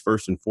advice.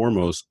 First and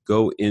foremost,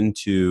 go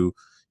into,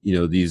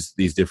 these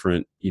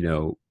different,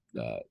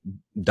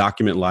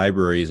 document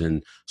libraries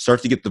and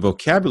start to get the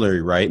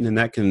vocabulary right. And then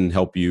that can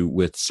help you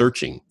with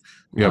searching.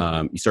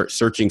 Yep. You start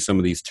searching some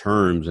of these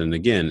terms, and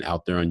again,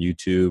 out there on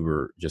YouTube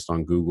or just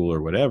on Google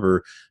or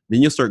whatever,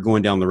 then you'll start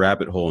going down the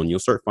rabbit hole, and you'll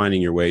start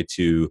finding your way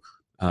to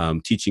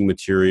teaching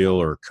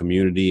material or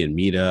community and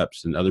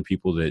meetups and other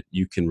people that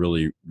you can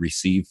really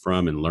receive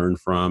from and learn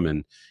from.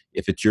 And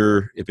if it's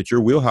your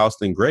wheelhouse,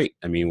 then great.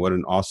 I mean, what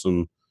an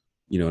awesome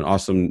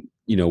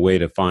way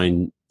to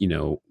find,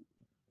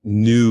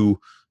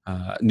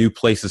 new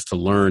places to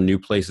learn, new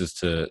places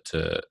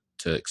to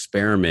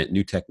experiment,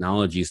 new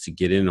technologies to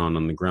get in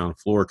on the ground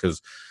floor,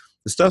 because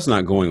the stuff's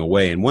not going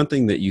away. And one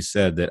thing that you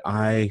said that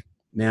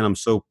I'm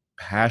so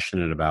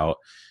passionate about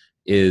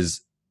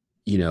is,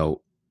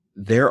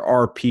 there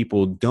are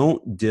people,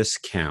 don't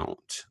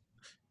discount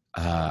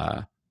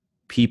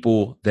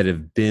people that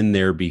have been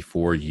there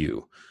before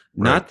you.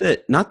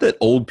 Right. Not that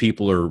old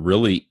people are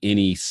really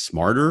any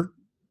smarter.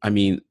 I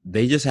mean,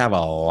 they just have a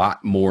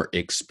lot more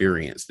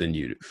experience than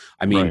you do.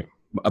 I mean, right.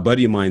 A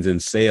buddy of mine's in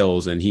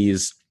sales, and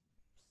he's,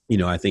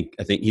 I think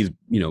he's,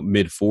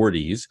 mid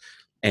 40s,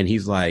 and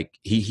he's like,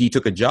 he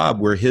took a job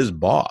where his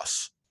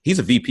boss, he's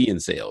a VP in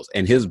sales,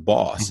 and his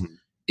boss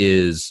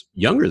is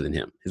younger than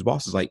him. His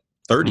boss is like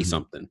 30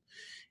 something.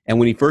 And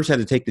when he first had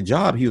to take the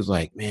job, he was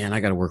like, man, I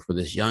got to work for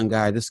this young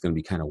guy. This is going to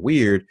be kind of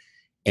weird.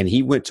 And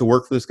he went to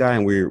work for this guy,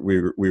 and we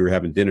were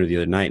having dinner the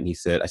other night, and I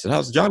said,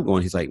 how's the job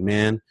going? He's like,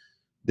 man,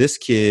 this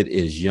kid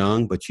is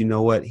young, but you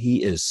know what?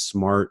 He is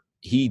smart.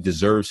 He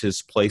deserves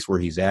his place where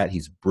he's at.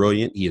 He's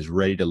brilliant. He is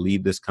ready to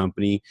lead this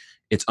company.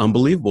 It's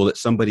unbelievable that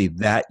somebody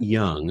that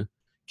young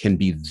can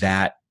be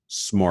that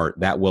smart,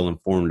 that well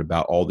informed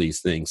about all these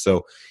things.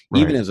 So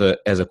even as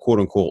a quote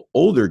unquote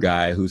older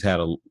guy who's had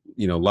a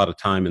lot of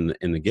time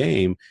in the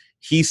game,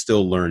 he's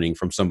still learning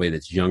from somebody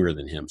that's younger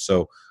than him.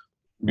 So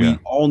we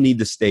all need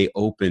to stay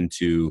open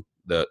to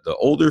the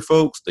older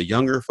folks, the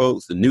younger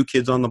folks, the new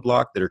kids on the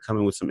block that are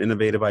coming with some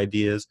innovative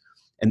ideas.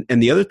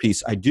 And the other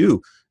piece,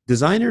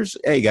 designers,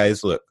 hey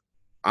guys, look,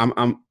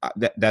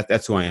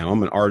 that's who I am.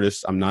 I'm an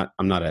artist. I'm not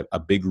a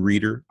big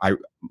reader.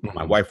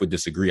 My wife would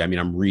disagree. I mean,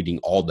 I'm reading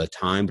all the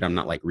time, but I'm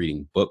not like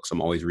reading books. I'm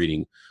always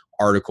reading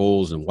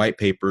articles and white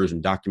papers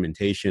and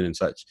documentation and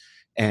such.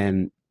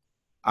 And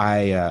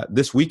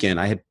this weekend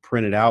I had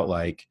printed out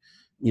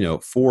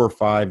 4 or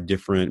 5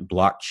 different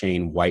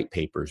blockchain white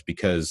papers,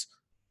 because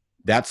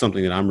that's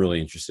something that I'm really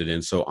interested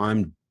in. So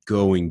I'm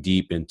going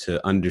deep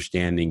into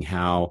understanding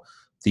how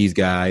these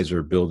guys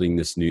are building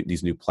these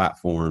new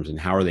platforms, and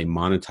how are they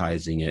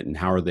monetizing it, and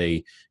how are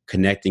they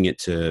connecting it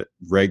to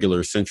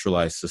regular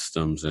centralized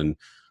systems. And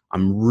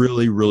I'm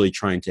really, really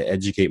trying to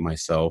educate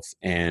myself.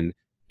 And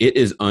it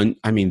is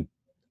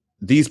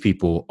these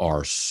people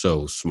are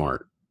so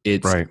smart.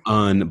 It's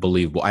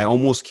unbelievable. I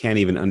almost can't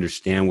even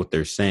understand what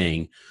they're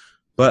saying.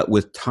 But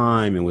with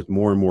time and with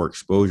more and more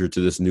exposure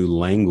to this new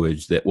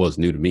language that was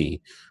new to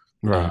me,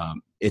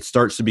 it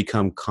starts to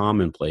become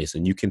commonplace,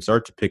 and you can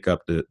start to pick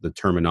up the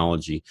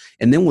terminology.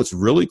 And then what's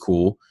really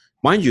cool,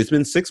 mind you, it's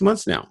been 6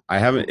 months now.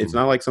 It's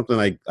not like something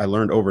I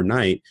learned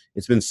overnight.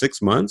 It's been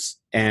 6 months,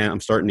 and I'm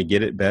starting to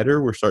get it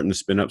better. We're starting to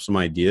spin up some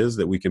ideas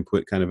that we can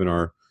put kind of in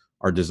our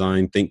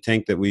design think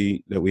tank that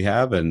we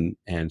have, and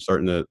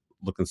starting to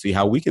look and see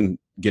how we can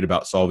get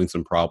about solving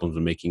some problems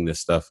and making this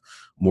stuff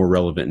more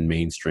relevant and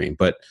mainstream.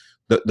 But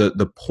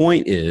the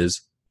point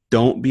is,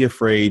 don't be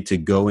afraid to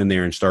go in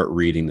there and start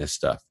reading this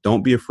stuff.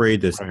 Don't be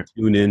afraid to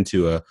tune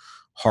into a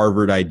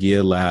Harvard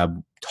Idea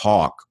Lab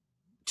talk,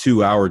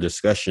 2-hour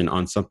discussion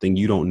on something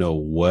you don't know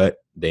what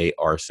they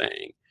are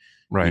saying.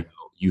 Right.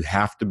 You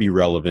have to be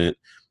relevant.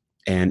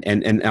 And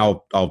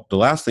the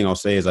last thing I'll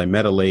say is, I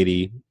met a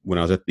lady when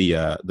I was at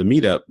the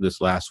meetup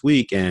this last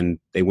week, and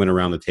they went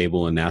around the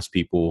table and asked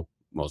people,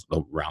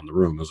 around the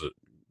room. It was a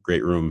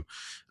great room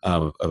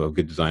of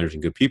good designers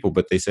and good people.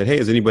 But they said, hey,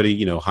 is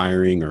anybody,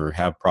 hiring or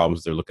have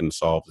problems they're looking to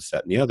solve, this,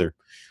 that, and the other?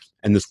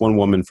 And this one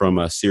woman from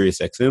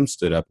SiriusXM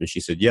stood up and she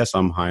said, yes,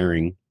 I'm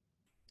hiring.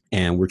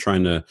 And we're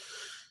trying to,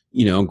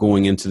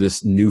 going into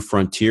this new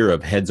frontier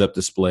of heads-up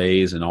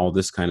displays and all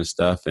this kind of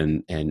stuff,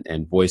 and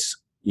voice,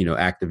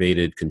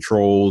 activated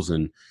controls.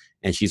 And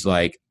she's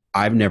like,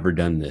 I've never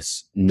done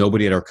this.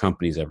 Nobody at our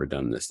company's ever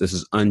done this. This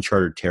is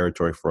uncharted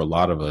territory for a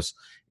lot of us.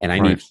 And I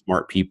need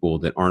smart people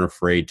that aren't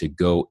afraid to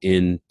go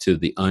into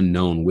the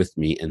unknown with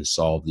me and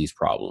solve these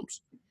problems.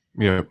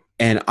 Yeah.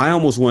 And I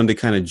almost wanted to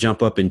kind of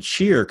jump up and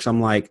cheer, because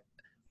I'm like,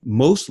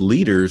 most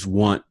leaders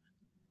want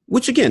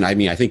which again, I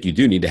mean, I think you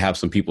do need to have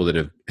some people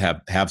that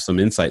have some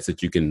insights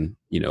that you can,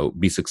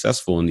 be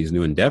successful in these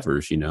new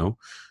endeavors.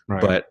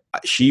 Right. But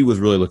she was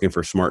really looking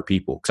for smart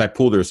people, because I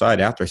pulled her aside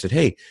after. I said,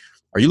 hey,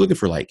 are you looking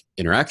for like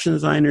interaction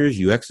designers,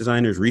 UX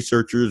designers,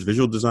 researchers,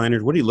 visual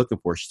designers? What are you looking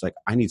for? She's like,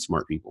 I need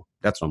smart people.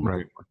 That's what I'm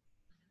looking for.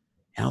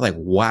 And I was like,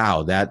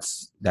 wow,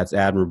 that's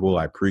admirable.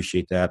 I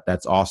appreciate that.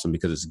 That's awesome,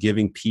 because it's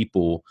giving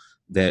people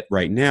that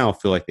right now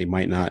feel like they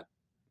might not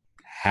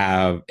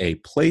have a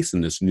place in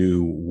this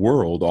new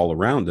world all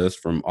around us,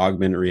 from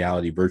augmented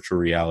reality, virtual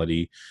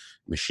reality,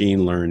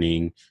 machine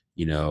learning,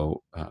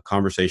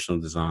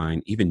 conversational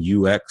design, even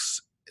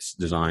UX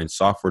design,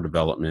 software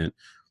development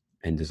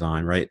and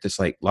design, right? Just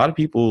like a lot of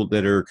people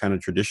that are kind of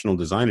traditional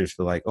designers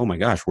feel like, oh my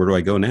gosh, where do I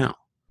go now?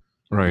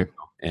 Right.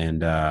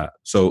 And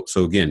so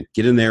again,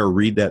 get in there,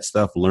 read that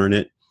stuff, learn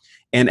it,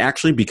 and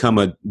actually become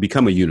a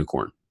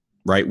unicorn,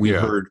 right? We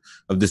heard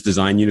of this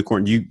design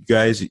unicorn. You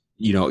guys,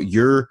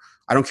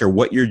 I don't care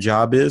what your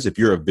job is. If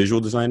you're a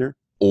visual designer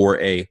or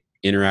a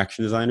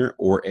interaction designer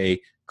or a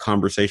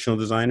conversational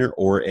designer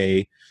or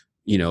a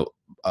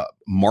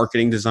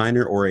marketing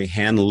designer or a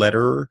hand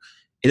letterer,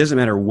 it doesn't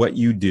matter what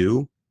you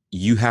do.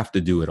 You have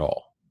to do it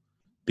all,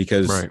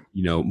 because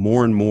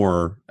more and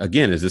more,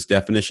 again, as this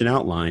definition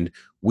outlined,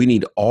 we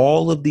need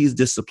all of these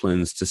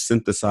disciplines to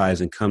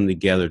synthesize and come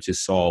together to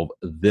solve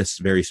this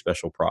very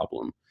special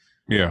problem.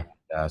 Yeah.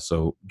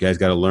 So you guys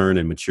got to learn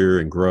and mature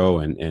and grow,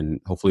 and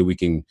hopefully we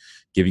can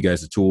give you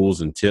guys the tools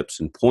and tips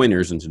and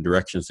pointers into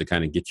directions to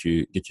kind of get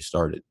you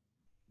started.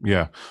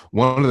 Yeah.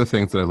 One of the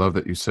things that I love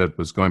that you said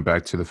was going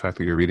back to the fact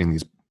that you're reading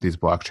these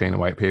blockchain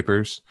white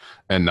papers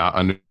and not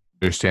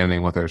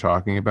understanding what they're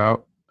talking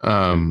about.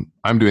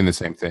 I'm doing the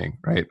same thing,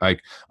 right?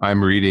 Like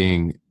I'm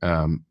reading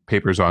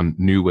papers on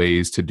new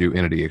ways to do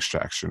entity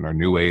extraction, or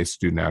new ways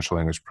to do natural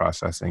language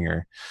processing,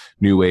 or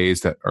new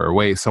ways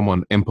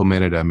someone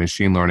implemented a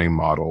machine learning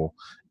model.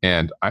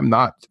 And I'm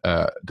not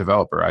a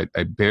developer.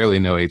 I barely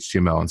know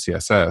HTML and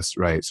CSS,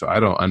 right? So I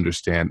don't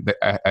understand.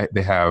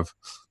 They have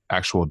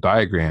actual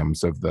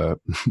diagrams of the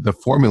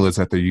formulas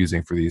that they're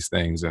using for these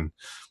things, and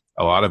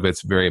a lot of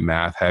it's very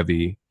math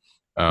heavy.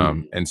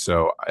 And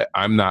so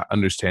I'm not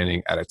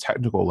understanding at a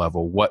technical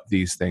level what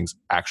these things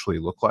actually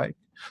look like,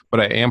 but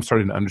I am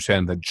starting to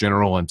understand the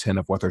general intent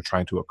of what they're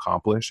trying to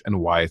accomplish and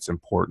why it's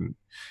important.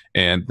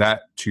 And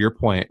that, to your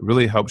point,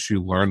 really helps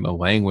you learn the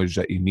language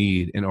that you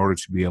need in order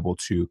to be able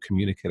to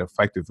communicate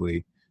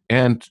effectively,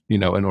 and,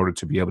 in order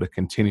to be able to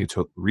continue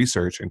to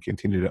research and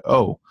continue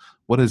to,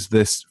 what does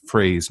this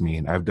phrase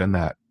mean? I've done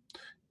that,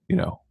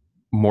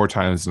 more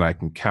times than I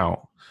can count,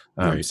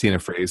 seen a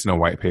phrase in a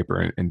white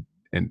paper and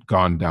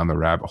gone down the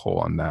rabbit hole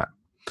on that.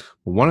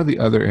 But one of the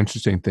other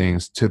interesting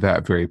things to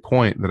that very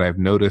point that I've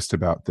noticed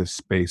about this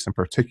space in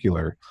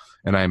particular,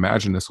 and I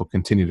imagine this will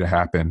continue to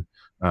happen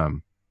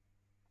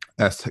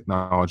as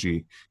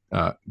technology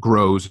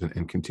grows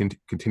and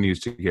continues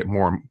to get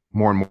more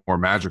and more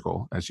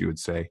magical, as you would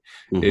say,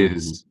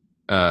 is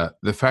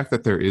the fact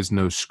that there is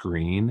no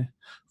screen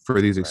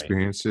for these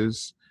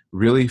experiences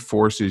really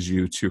forces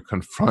you to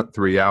confront the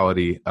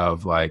reality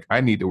of, like,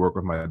 I need to work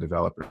with my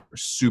developer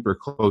super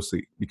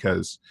closely,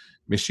 because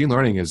machine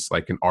learning is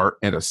like an art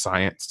and a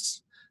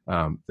science.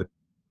 The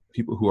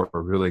people who are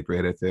really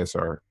great at this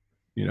are,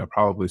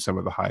 probably some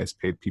of the highest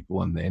paid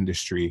people in the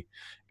industry.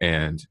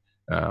 And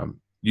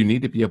you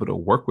need to be able to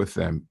work with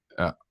them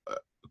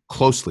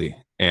closely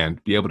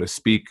and be able to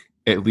speak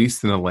at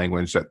least in a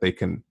language that they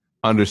can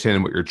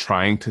understand what you're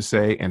trying to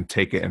say and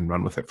take it and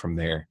run with it from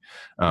there.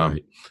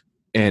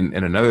 And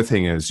another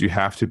thing is, you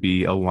have to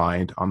be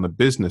aligned on the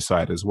business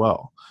side as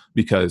well,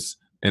 because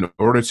in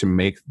order to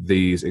make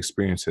these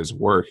experiences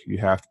work, you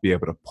have to be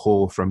able to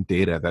pull from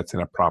data that's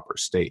in a proper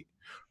state,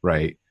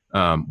 right?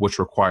 Which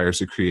requires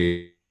the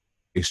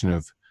creation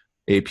of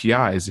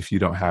APIs, if you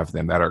don't have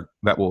them,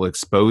 that will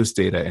expose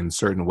data in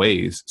certain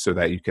ways so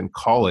that you can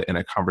call it in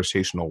a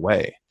conversational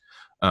way.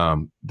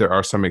 There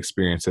are some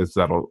experiences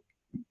that'll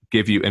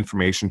give you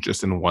information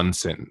just in one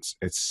sentence.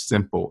 It's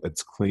simple,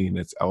 it's clean,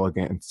 it's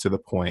elegant, it's to the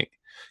point.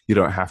 You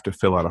don't have to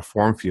fill out a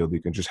form field.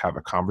 You can just have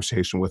a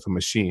conversation with a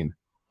machine.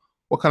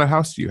 What kind of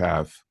house do you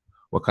have?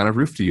 What kind of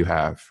roof do you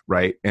have?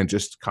 Right? And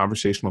just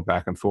conversational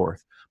back and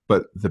forth.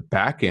 But the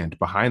back end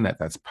behind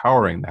that's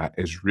powering that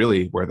is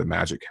really where the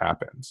magic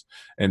happens.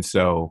 And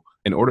so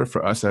in order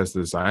for us as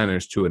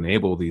designers to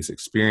enable these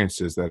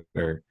experiences that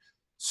are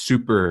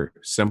super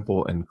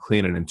simple and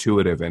clean and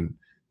intuitive, and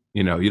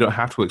you don't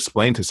have to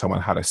explain to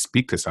someone how to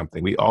speak to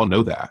something. We all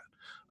know that.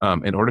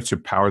 In order to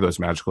power those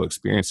magical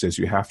experiences,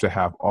 you have to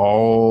have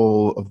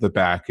all of the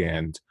back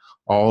end,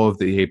 all of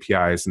the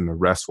APIs in the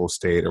RESTful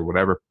state or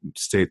whatever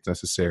state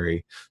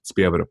necessary to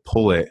be able to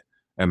pull it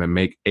and then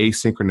make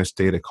asynchronous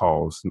data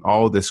calls and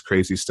all of this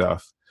crazy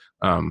stuff.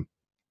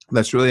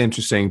 That's really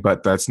interesting,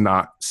 but that's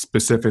not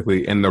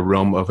specifically in the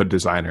realm of a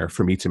designer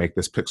for me to make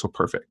this pixel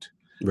perfect.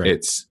 Right.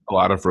 It's a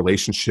lot of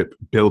relationship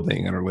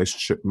building and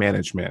relationship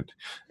management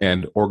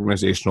and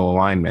organizational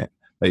alignment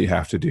that you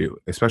have to do,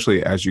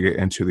 especially as you get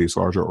into these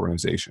larger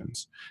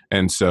organizations.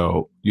 And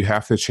so you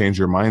have to change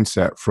your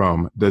mindset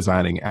from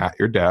designing at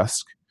your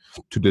desk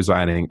to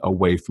designing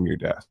away from your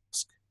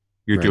desk.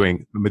 You're Right.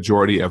 doing the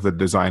majority of the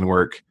design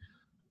work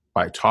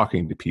by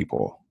talking to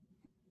people.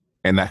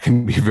 And that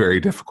can be very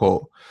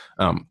difficult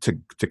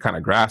to kind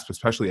of grasp,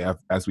 especially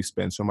as we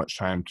spend so much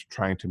time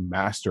trying to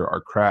master our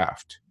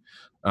craft.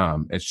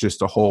 It's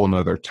just a whole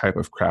nother type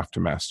of craft to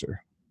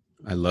master.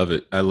 I love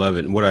it. I love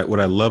it. And what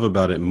I love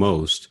about it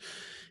most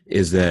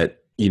is that,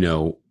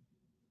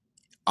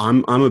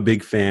 I'm a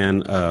big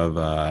fan of,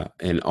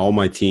 and all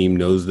my team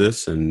knows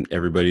this, and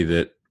everybody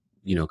that,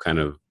 kind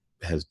of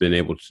has been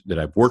able to, that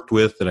I've worked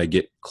with, that I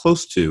get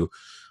close to,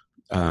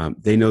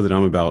 they know that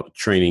I'm about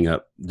training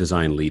up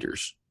design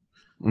leaders,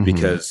 Mm-hmm.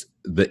 because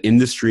the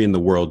industry in the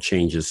world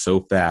changes so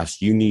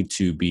fast. You need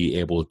to be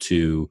able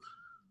to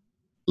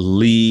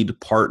lead,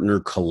 partner,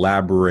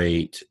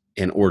 collaborate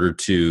in order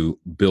to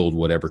build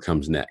whatever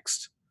comes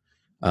next.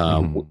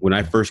 When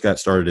I first got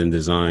started in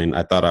design,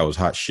 I thought I was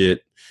hot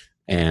shit,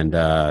 and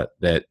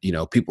that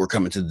people were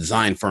coming to the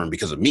design firm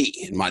because of me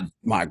and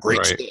my great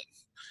Right. stuff.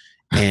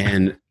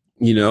 And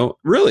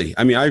really,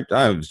 I mean,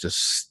 I was just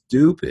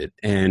stupid.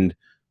 And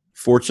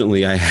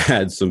fortunately, I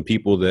had some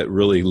people that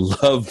really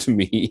loved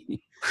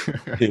me.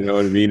 You know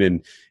what I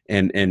mean?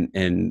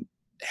 And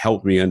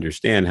helped me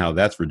understand how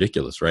that's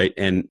ridiculous, right?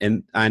 And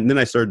then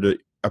I started to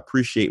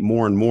appreciate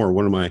more and more.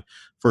 One of my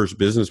first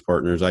business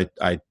partners,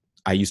 I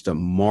used to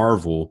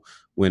marvel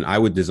when I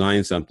would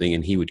design something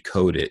and he would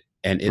code it,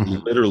 and it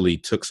literally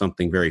took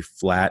something very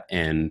flat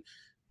and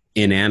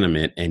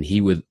inanimate, and he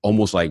would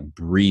almost like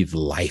breathe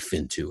life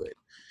into it.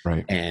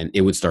 Right. And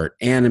it would start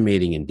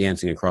animating and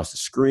dancing across the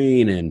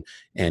screen,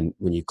 and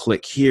when you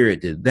click here, it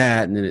did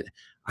that, and then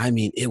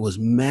it was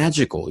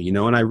magical,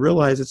 and I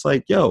realized it's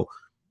like, yo,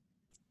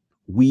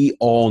 we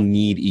all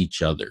need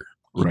each other,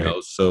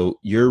 Right. so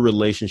your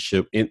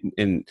relationship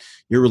in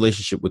your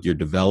relationship with your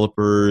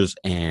developers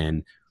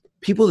and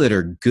people that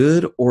are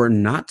good or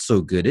not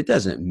so good, it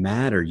doesn't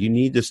matter. You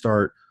need to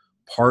start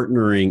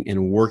partnering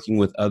and working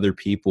with other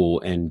people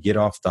and get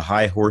off the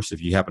high horse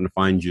if you happen to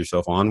find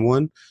yourself on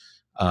one.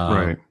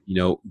 Right.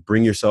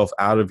 Bring yourself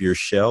out of your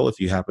shell if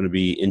you happen to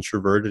be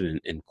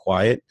introverted and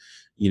quiet.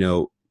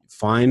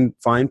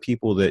 Find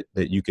people that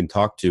you can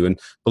talk to. And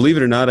believe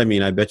it or not,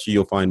 I bet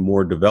you'll find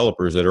more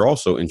developers that are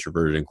also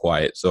introverted and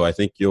quiet. So I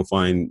think you'll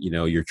find,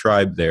 your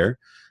tribe there.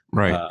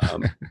 Right.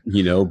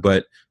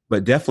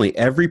 But definitely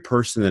every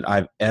person that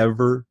I've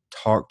ever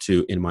talked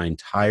to in my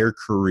entire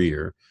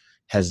career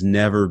has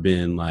never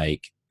been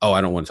like, oh,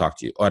 I don't want to talk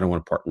to you. Oh, I don't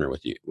want to partner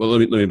with you. Well,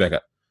 let me back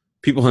up.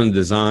 People on the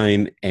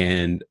design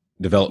and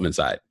development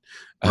side.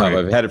 Right.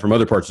 I've had it from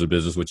other parts of the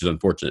business, which is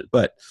unfortunate.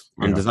 But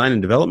on design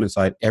and development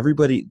side,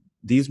 everybody,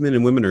 these men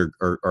and women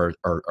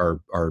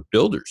are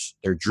builders.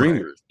 They're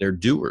dreamers. Right. They're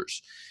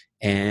doers.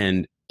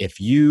 And if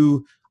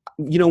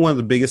one of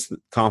the biggest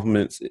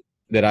compliments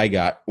that I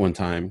got one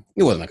time,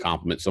 it wasn't a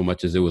compliment so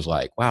much as it was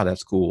like, wow,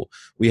 that's cool.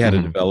 We had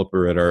a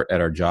developer at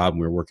our job,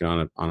 and we were working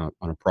on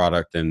a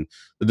product, and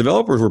the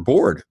developers were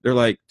bored. They're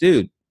like,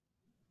 dude,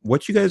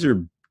 what you guys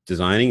are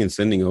designing and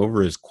sending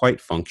over is quite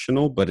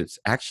functional, but it's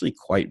actually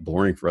quite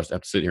boring for us to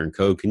have to sit here and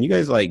code. Can you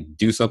guys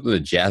do something to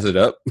jazz it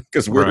up?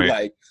 Because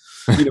we're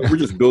we're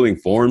just building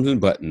forms and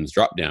buttons,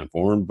 drop down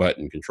form,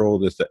 button, control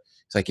this, that.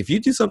 It's like, if you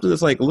do something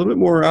that's a little bit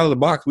more out of the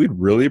box, we'd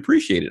really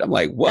appreciate it. I'm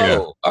like,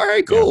 whoa, all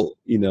right, cool.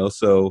 Yeah.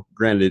 So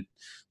granted,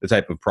 the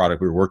type of product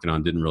we were working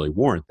on didn't really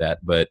warrant that,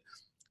 but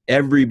not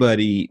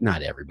everybody,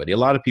 a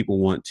lot of people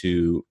want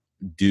to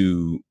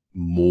do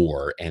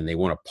more, and they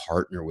want to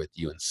partner with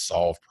you and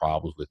solve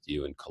problems with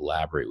you and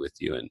collaborate with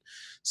you. And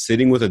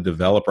sitting with a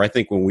developer, I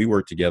think when we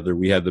worked together,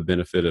 we had the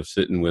benefit of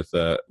sitting with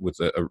a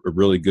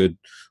really good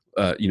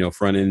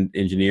front end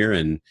engineer,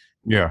 and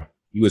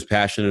he was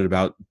passionate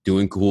about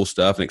doing cool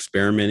stuff and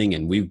experimenting,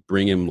 and we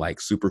bring him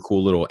super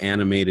cool little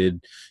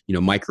animated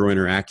micro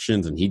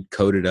interactions, and he'd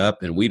code it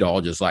up, and we'd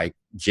all just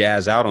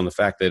jazz out on the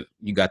fact that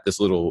you got this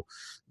little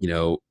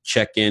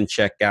check in,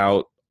 check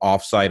out,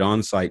 offsite,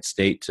 onsite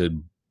state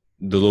to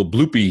the little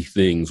bloopy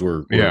things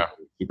were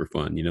super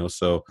fun,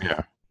 so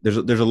there's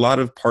a lot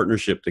of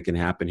partnership that can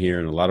happen here,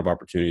 and a lot of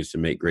opportunities to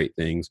make great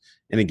things.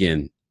 And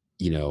again,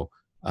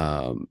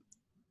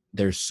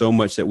 there's so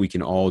much that we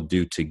can all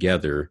do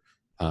together.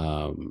 We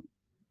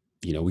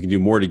can do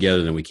more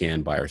together than we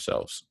can by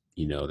ourselves.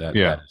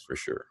 That is for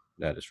sure.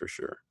 That is for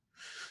sure.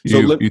 So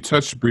you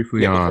touched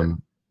briefly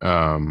on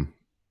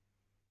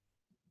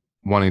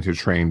wanting to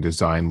train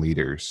design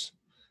leaders,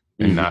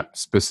 and not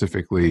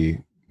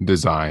specifically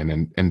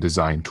design and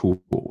design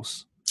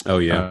tools. Oh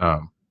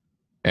yeah.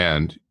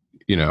 And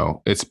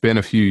it's been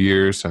a few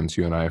years since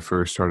you and I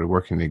first started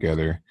working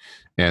together,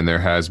 and there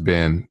has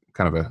been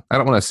kind of I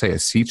don't want to say a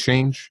sea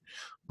change,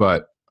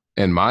 but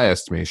in my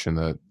estimation,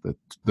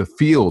 the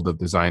field of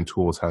design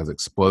tools has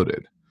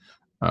exploded.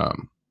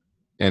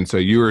 And so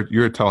you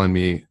were telling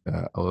me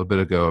a little bit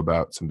ago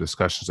about some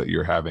discussions that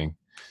you're having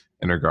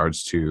in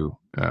regards to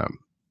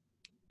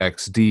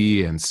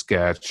XD and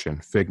Sketch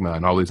and Figma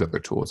and all these other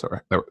tools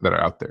that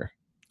are out there.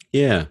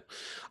 Yeah,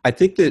 I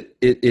think that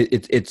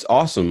it's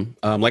awesome.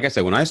 Like I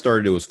said, when I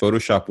started, it was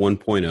Photoshop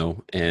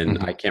 1.0, and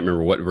I can't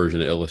remember what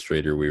version of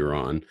Illustrator we were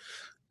on.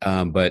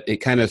 But it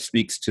kind of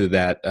speaks to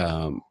that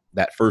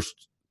that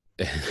first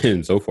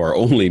and so far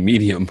only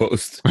Medium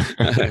post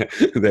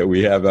that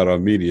we have out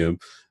on Medium.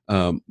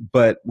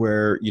 But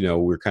where,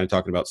 we're kind of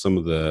talking about some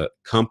of the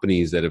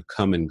companies that have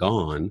come and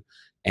gone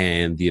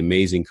and the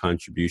amazing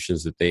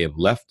contributions that they have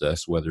left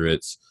us, whether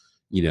it's,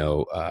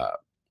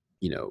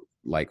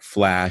 like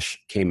Flash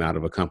came out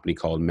of a company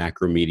called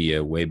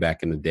Macromedia way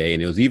back in the day.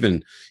 And it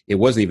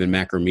wasn't even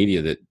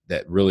Macromedia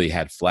that really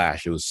had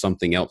Flash. It was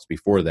something else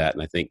before that.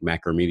 And I think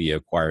Macromedia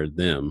acquired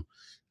them.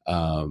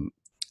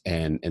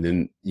 And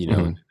then,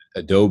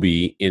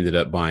 Adobe ended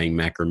up buying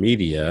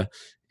Macromedia,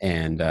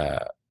 and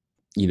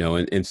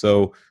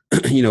so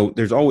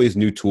there's always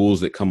new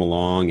tools that come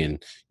along,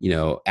 and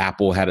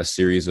Apple had a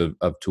series of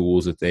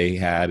tools that they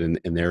had in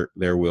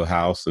their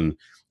wheelhouse, and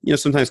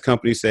sometimes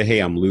companies say, hey,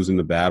 I'm losing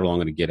the battle, I'm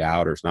going to get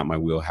out, or it's not my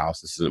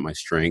wheelhouse, this isn't my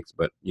strength,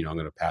 but I'm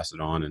going to pass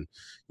it on. And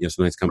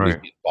sometimes companies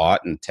get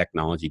bought and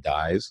technology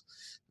dies.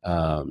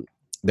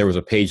 There was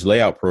a page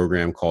layout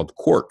program called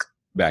Quark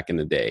back in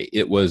the day.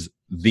 It was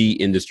the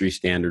industry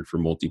standard for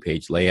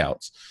multi-page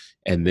layouts.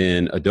 And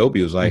then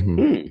Adobe was like,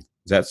 is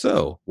that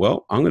so?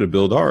 Well, I'm going to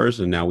build ours.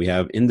 And now we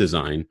have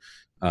InDesign,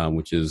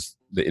 which is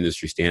the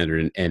industry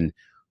standard. And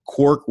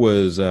Quark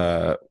was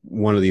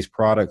one of these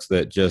products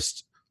that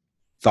just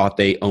thought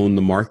they owned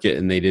the market,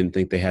 and they didn't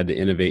think they had to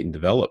innovate and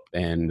develop.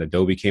 And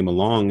Adobe came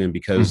along, and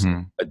because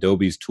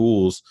Adobe's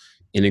tools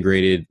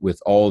integrated with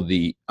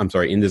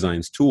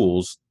InDesign's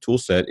tool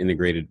set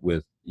integrated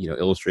with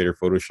Illustrator,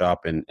 Photoshop,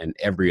 and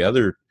every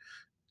other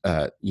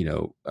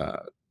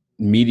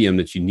medium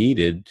that you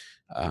needed,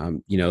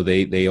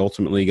 they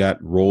ultimately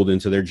got rolled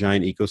into their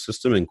giant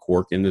ecosystem, and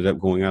Quark ended up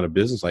going out of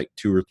business like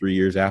 2 or 3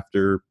 years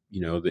after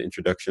the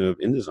introduction of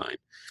InDesign.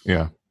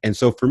 Yeah. And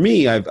so for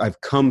me,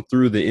 I've come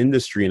through the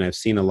industry, and I've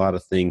seen a lot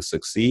of things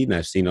succeed, and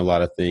I've seen a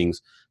lot of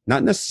things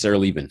not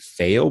necessarily even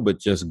fail, but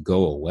just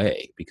go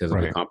away because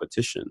of the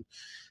competition.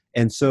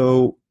 And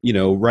so,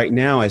 right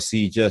now I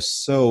see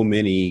just so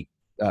many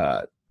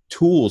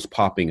tools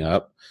popping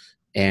up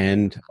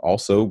and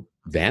also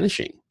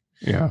vanishing.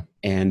 Yeah.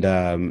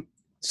 And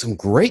some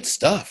great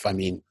stuff. I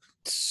mean,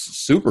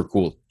 super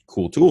cool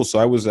tools. So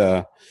I was,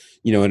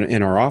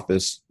 in our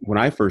office when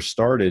I first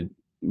started,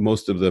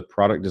 most of the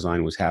product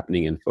design was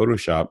happening in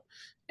Photoshop.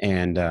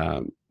 And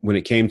when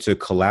it came to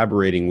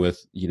collaborating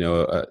with,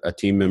 a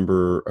team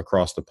member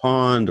across the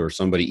pond, or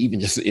somebody even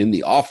just in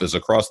the office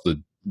across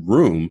the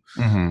room,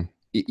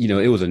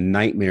 it was a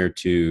nightmare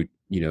to,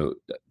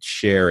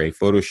 share a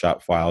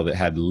Photoshop file that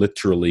had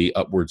literally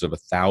upwards of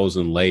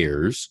 1,000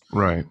 layers.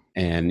 Right.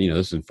 And,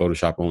 this in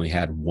Photoshop only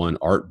had one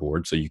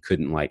artboard. So you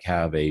couldn't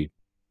have a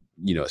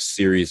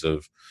series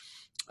of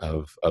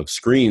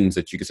screens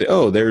that you could say,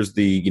 oh, there's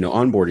the,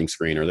 onboarding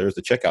screen, or there's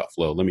the checkout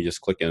flow. Let me just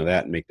click into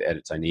that and make the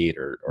edits I need.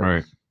 Or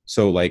right.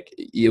 So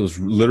it was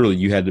literally,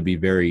 you had to be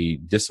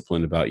very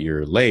disciplined about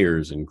your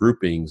layers and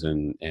groupings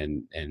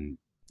and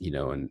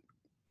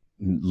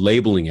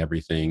labeling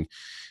everything.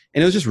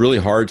 And it was just really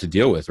hard to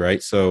deal with.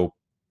 Right. So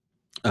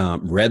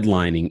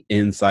redlining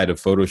inside of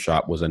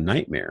Photoshop was a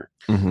nightmare.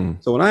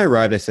 So when I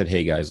arrived, I said,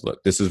 hey guys,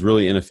 look, this is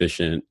really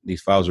inefficient.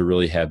 These files are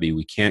really heavy.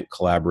 We can't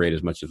collaborate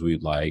as much as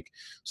we'd like.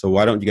 So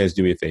why don't you guys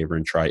do me a favor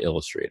and try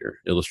Illustrator?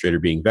 Illustrator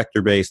being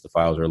vector-based, the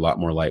files are a lot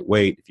more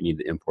lightweight. If you need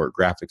to import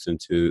graphics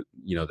into,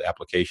 the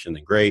application,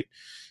 then great.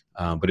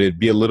 But it'd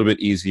be a little bit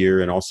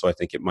easier. And also I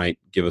think it might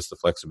give us the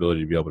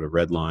flexibility to be able to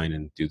redline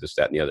and do this,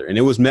 that, and the other. And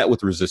it was met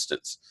with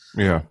resistance.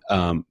 Yeah.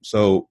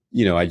 So,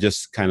 I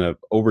just kind of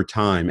over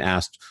time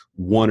asked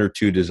 1 or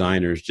 2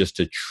 designers just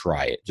to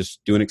try it, just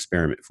do an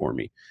experiment for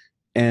me.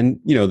 And,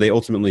 they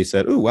ultimately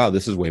said, oh, wow,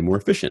 this is way more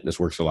efficient. This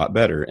works a lot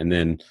better. And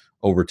then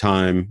over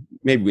time,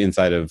 maybe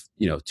inside of,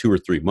 2 or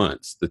 3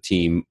 months, the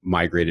team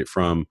migrated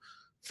from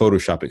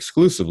Photoshop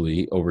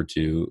exclusively over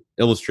to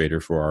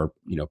Illustrator for our,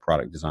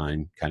 product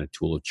design kind of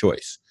tool of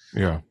choice.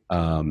 Yeah.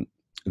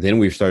 Then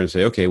we started to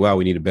say, okay, wow,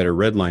 we need a better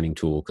redlining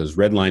tool, because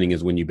redlining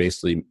is when you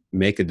basically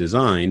make a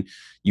design,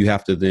 you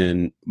have to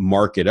then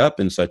mark it up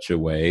in such a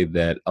way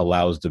that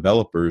allows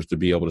developers to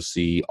be able to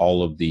see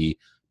all of the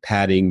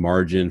padding,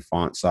 margin,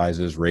 font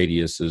sizes,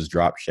 radiuses,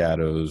 drop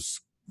shadows,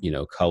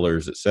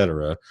 colors,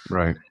 etc.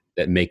 Right.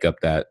 That make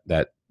up that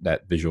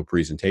visual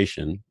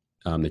presentation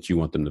that you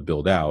want them to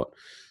build out.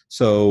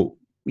 So,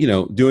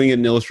 doing it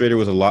in Illustrator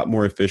was a lot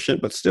more efficient,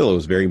 but still it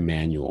was very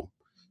manual.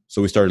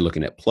 So we started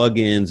looking at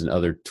plugins and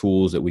other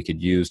tools that we could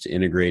use to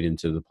integrate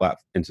into the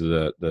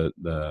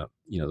the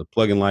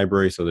plugin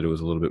library, so that it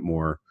was a little bit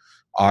more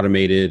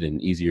automated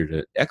and easier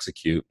to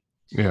execute.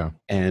 Yeah.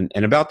 And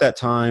about that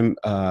time,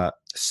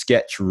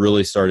 Sketch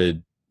really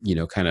started,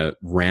 kind of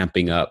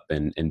ramping up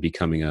and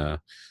becoming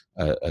a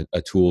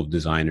tool of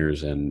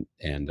designers, and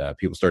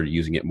people started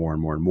using it more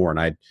and more and more. And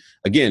I,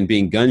 again,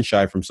 being gun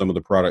shy from some of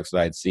the products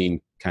that I'd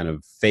seen kind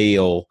of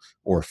fail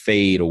or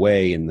fade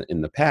away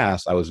in the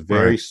past, I was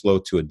very slow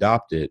to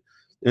adopt it.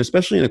 And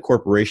especially in a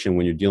corporation,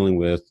 when you're dealing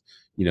with,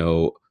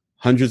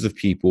 hundreds of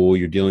people,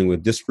 you're dealing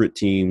with disparate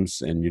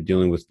teams, and you're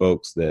dealing with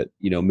folks that,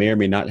 may or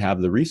may not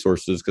have the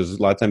resources, because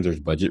a lot of times there's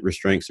budget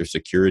restraints, there's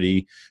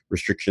security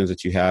restrictions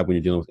that you have when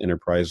you're dealing with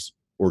enterprise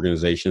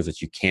organizations,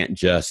 that you can't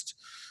just,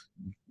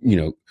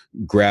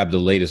 grab the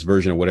latest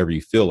version of whatever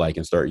you feel like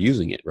and start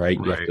using it, right?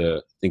 You have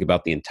to think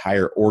about the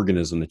entire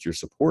organism that you're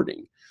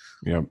supporting.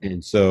 Yep.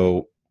 And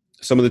so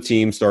some of the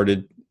teams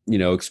started,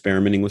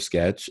 experimenting with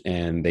Sketch,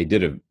 and they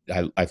did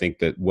I think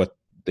that what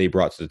they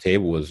brought to the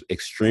table was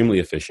extremely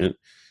efficient,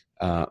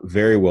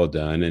 very well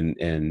done.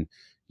 And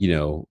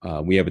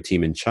we have a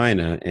team in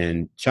China,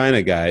 and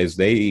China guys,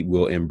 they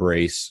will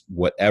embrace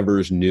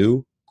whatever's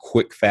new,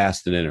 quick,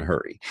 fast, and in a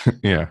hurry.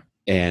 Yeah.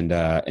 And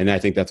I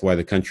think that's why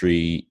the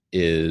country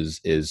is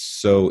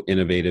so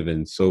innovative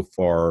and so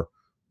far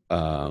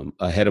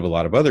ahead of a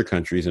lot of other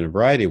countries in a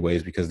variety of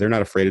ways, because they're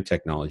not afraid of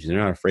technology. They're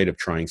not afraid of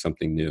trying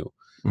something new.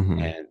 Mm-hmm.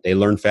 And they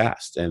learn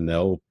fast, and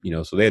they'll,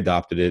 so they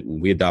adopted it,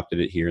 and we adopted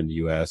it here in the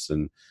US.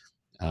 And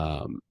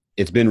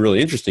it's been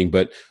really interesting.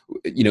 But,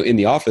 in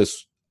the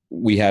office,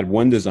 we had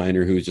one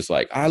designer who was just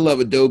like, I love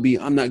Adobe.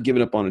 I'm not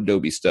giving up on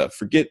Adobe stuff.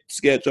 Forget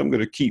Sketch. I'm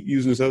going to keep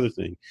using this other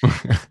thing.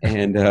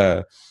 And,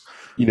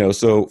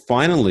 so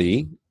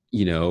finally,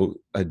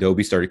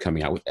 Adobe started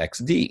coming out with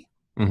XD.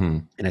 Mm-hmm.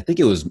 And I think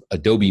it was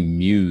Adobe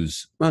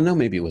Muse. Well, no,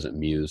 maybe it wasn't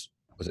Muse.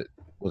 Was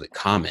it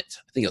Comet?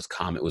 I think it was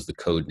Comet was the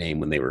code name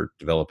when they were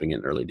developing it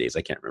in the early days.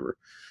 I can't remember.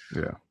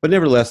 Yeah. But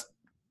nevertheless,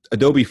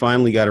 Adobe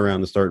finally got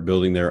around to start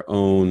building their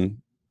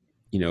own,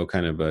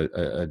 kind of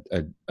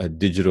a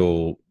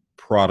digital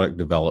product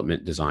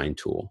development design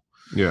tool.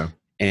 Yeah.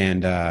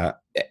 And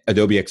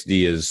Adobe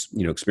XD is,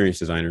 experienced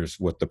designers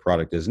what the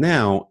product is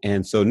now.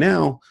 And so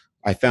now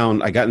I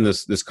got in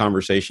this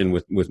conversation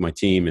with my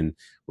team, and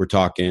we're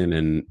talking,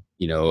 and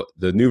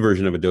the new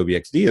version of Adobe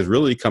XD is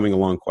really coming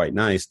along quite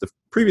nice. The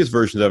previous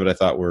versions of it I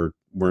thought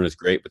weren't as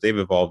great, but they've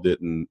evolved it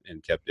and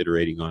kept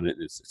iterating on it,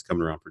 and it's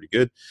coming around pretty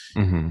good.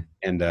 Mm-hmm.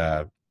 And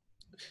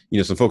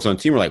some folks on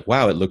the team were like,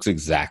 "Wow, it looks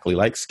exactly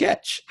like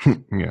Sketch."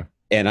 Yeah.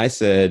 And I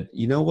said,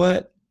 "You know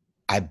what?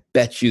 I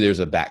bet you there's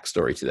a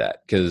backstory to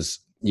that, because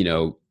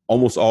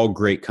almost all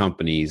great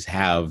companies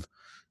have."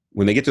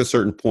 When they get to a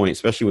certain point,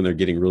 especially when they're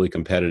getting really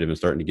competitive and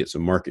starting to get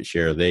some market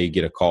share, they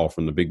get a call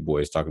from the big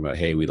boys talking about,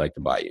 hey, we'd like to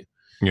buy you.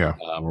 Yeah.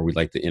 Or we'd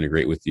like to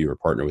integrate with you or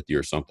partner with you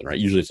or something, right?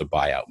 Usually it's a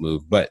buyout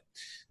move. But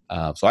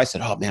so I said,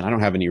 oh, man, I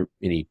don't have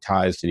any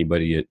ties to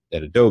anybody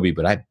at Adobe,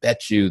 but I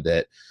bet you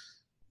that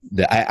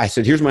I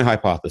said, here's my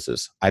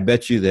hypothesis. I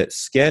bet you that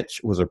Sketch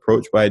was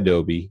approached by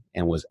Adobe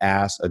and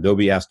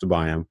Adobe asked to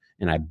buy him.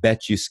 And I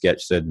bet you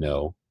Sketch said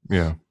no.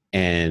 Yeah.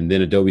 And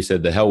then Adobe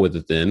said, the hell with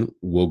it then.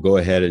 We'll go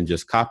ahead and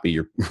just copy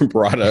your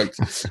product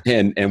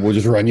and we'll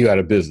just run you out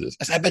of business.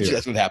 I said, I bet you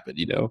that's what happened,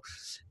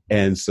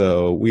 And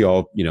so we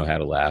all, had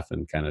a laugh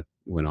and kind of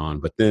went on.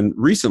 But then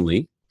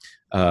recently,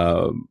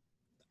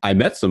 I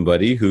met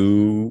somebody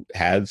who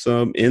had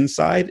some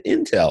inside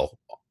intel.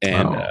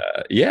 And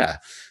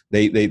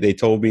they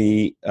told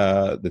me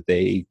that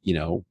they,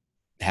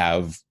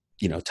 have,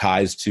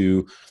 ties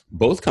to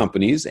both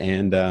companies.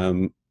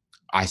 And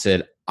I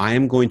said, I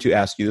am going to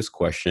ask you this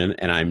question,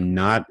 and I'm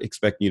not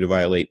expecting you to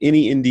violate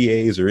any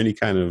NDAs or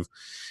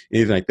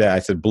anything like that. I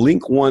said,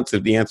 blink once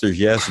if the answer is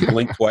yes, and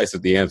blink twice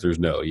if the answer is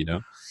no,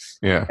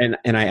 Yeah.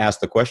 And I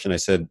asked the question, I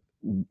said,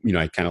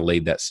 I kind of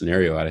laid that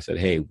scenario out. I said,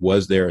 hey,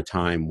 was there a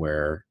time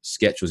where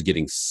Sketch was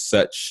getting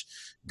such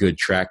good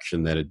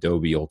traction that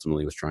Adobe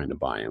ultimately was trying to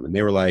buy him? And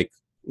they were like,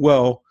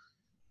 well,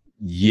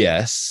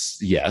 yes,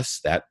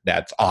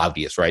 that's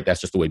obvious, right? That's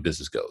just the way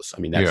business goes.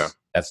 I mean,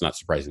 that's not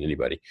surprising to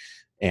anybody.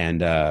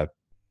 And,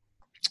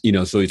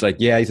 so he's like,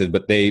 yeah, he said,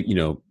 but they,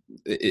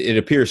 it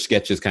appears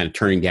Sketch is kind of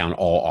turning down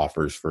all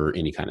offers for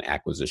any kind of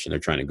acquisition. They're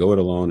trying to go it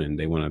alone, and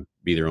they want to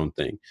be their own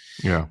thing.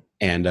 Yeah.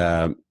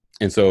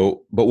 And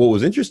so, but what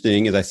was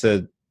interesting is I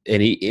said,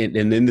 and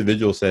the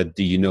individual said,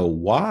 do you know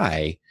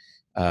why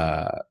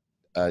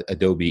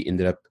Adobe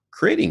ended up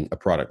creating a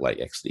product like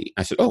XD?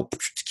 I said, oh,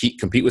 to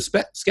compete with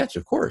Sketch,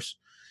 of course.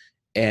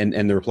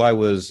 And the reply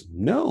was,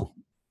 no,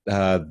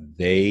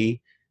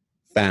 they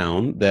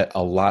found that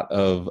a lot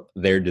of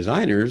their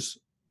designers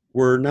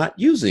were not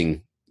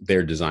using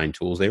their design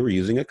tools. They were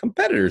using a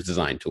competitor's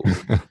design tool.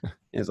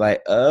 It's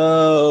like,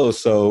 oh,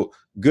 so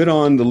good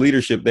on the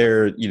leadership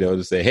there,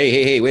 to say,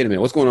 hey, wait a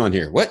minute, what's going on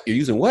here? What? You're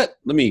using what?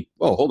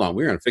 Hold on,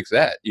 we're going to fix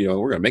that. We're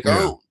going to make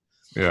our own.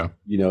 Yeah.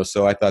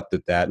 So I thought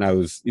that, and I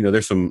was,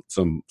 there's some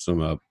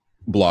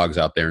blogs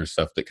out there and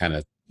stuff that kind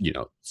of,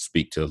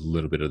 speak to a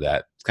little bit of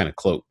that. It's kind of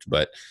cloaked,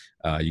 but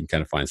you can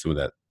kind of find some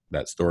of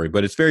that story.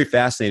 But it's very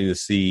fascinating to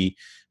see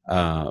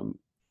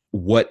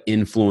what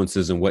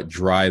influences and what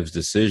drives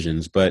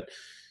decisions. But,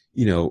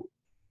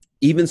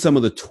 even some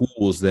of the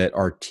tools that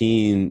our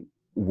team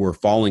were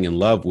falling in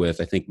love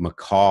with, I think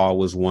Macaw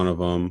was one of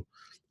them.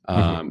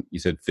 You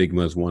said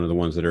Figma is one of the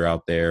ones that are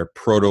out there.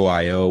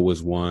 Proto.io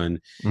was one.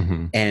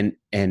 Mm-hmm.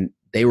 And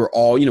they were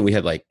all, we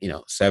had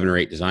 7 or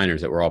 8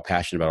 designers that were all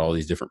passionate about all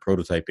these different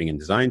prototyping and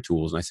design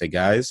tools. And I said,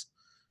 guys,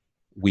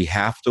 we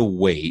have to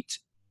wait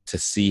to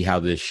see how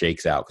this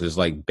shakes out, because it's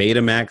like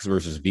Betamax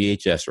versus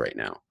VHS right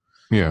now.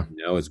 Yeah.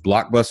 It's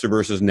Blockbuster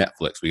versus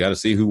Netflix. We got to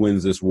see who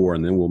wins this war,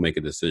 and then we'll make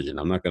a decision.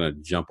 I'm not going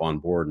to jump on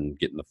board and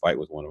get in the fight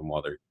with one of them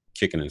while they're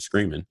kicking and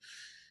screaming.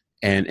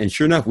 And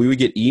sure enough, we would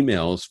get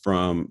emails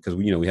from, because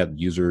we had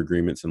user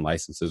agreements and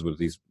licenses with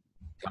these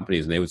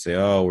companies, and they would say,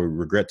 "Oh, we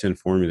regret to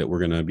inform you that we're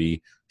going to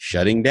be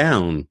shutting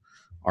down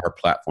our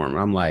platform." And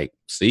I'm like,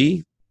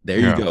 "See, there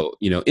you go."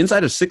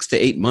 Inside of 6 to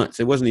 8 months,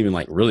 it wasn't even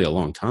like really a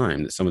long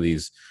time that some of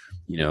these,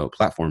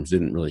 platforms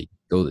didn't really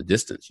go the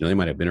distance. They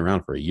might have been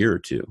around for a year or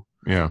two.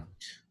 Yeah.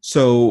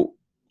 So,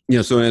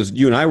 so as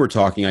you and I were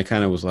talking, I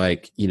kind of was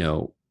like,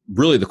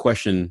 really the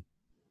question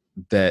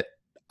that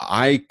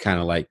I kind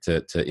of like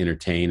to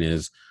entertain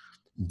is,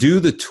 do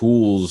the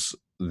tools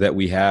that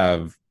we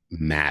have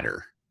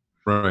matter?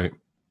 Right.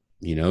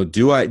 Do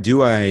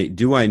the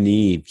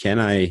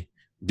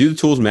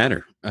tools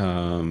matter?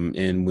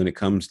 And when it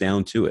comes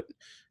down to it,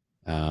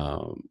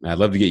 I'd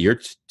love to get your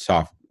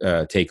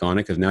take on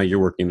it, because now you're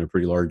working in a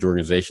pretty large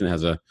organization that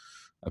has a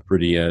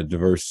pretty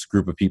diverse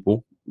group of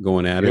people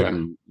going at it,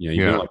 and you've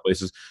been a lot of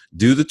places.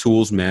 Do the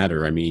tools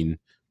matter? I mean,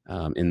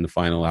 in the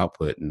final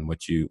output and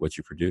what you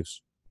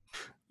produce.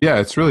 Yeah,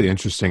 it's really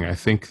interesting. I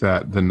think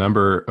that the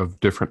number of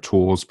different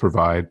tools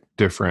provide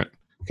different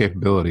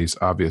capabilities,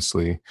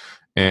 obviously,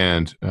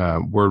 and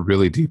we're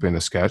really deep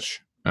into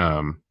Sketch,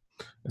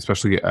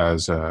 especially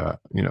as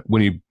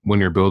when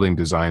you're building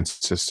design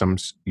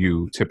systems,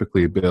 you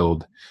typically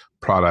build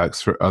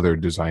products for other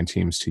design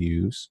teams to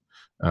use.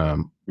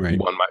 Right.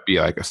 One might be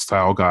like a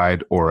style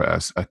guide or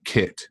a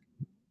kit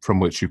from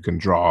which you can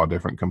draw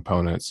different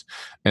components.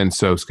 And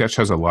so Sketch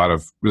has a lot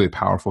of really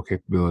powerful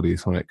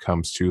capabilities when it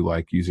comes to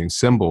like using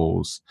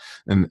symbols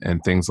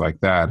and things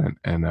like that.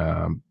 And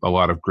a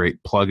lot of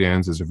great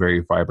plugins. There's a very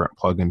vibrant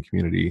plugin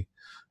community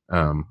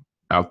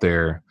out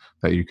there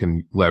that you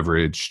can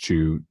leverage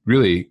to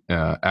really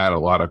add a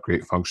lot of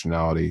great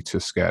functionality to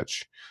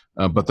Sketch.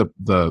 But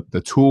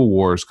the tool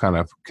wars kind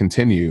of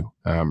continue,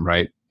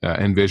 right?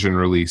 InVision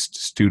released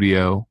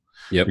Studio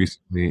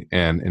recently,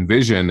 and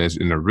InVision is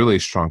in a really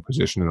strong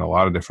position in a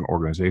lot of different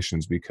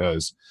organizations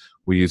because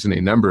we use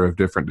a number of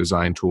different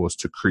design tools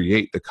to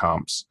create the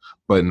comps,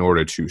 but in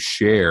order to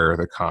share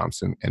the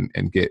comps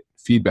and get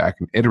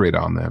feedback and iterate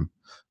on them,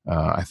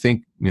 I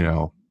think,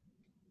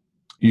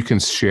 you can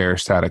share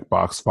static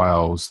box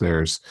files.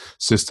 There's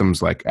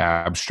systems like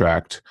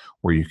Abstract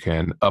where you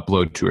can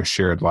upload to a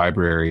shared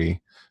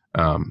library.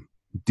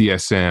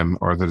 DSM,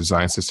 or the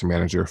Design System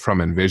Manager from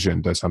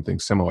InVision, does something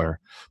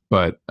similar.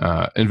 But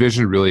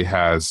InVision really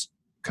has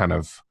kind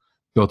of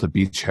built a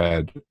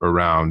beachhead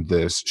around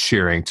this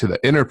sharing to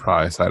the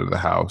enterprise side of the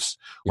house,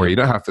 where you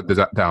don't have to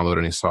download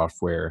any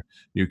software.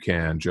 You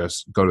can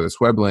just go to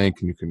this web link,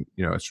 and you can,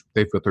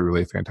 they've built a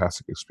really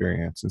fantastic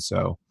experience. And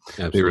so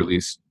they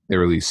released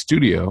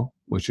Studio,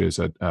 which is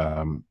a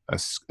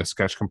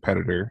Sketch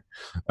competitor,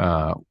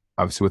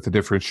 obviously with the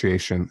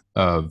differentiation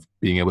of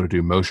being able to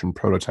do motion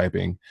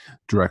prototyping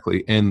directly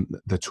in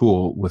the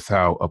tool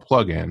without a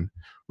plugin,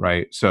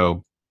 right?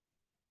 So,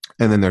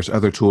 and then there's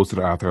other tools that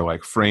are out there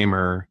like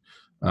Framer,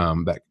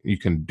 that you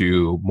can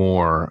do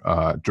more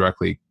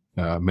directly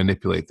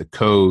manipulate the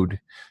code.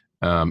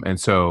 And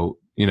so,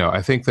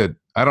 I think that,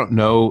 I don't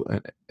know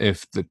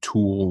if the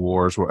tool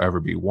wars will ever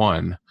be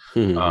won.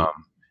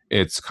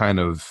 It's kind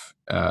of,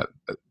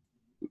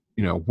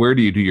 where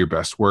do you do your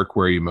best work?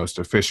 Where are you most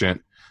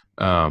efficient?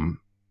 And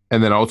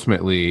then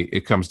ultimately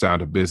it comes down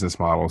to business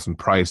models and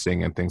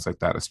pricing and things like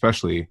that,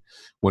 especially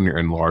when you're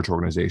in large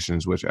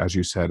organizations, which, as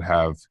you said,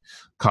 have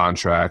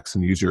contracts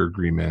and user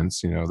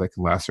agreements, that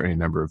can last for any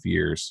number of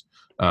years.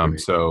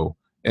 So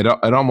it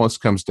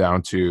almost comes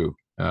down to,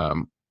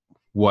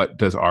 what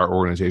does our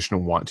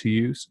organization want to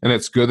use? And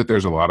it's good that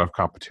there's a lot of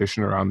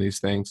competition around these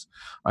things,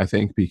 I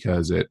think,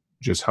 because it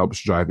just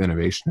helps drive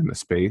innovation in the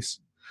space.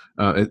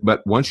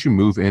 But once you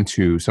move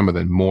into some of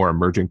the more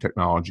emerging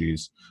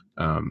technologies,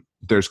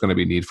 there's going to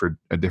be need for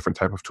a different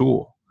type of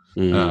tool.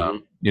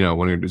 When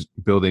you're just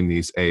building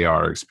these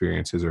AR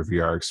experiences or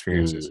VR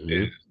experiences,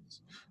 is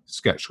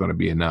Sketch going to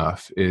be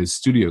enough? Is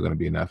Studio going to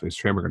be enough? Is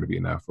Framer going to be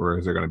enough? Or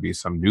is there going to be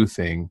some new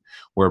thing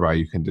whereby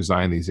you can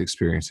design these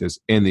experiences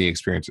in the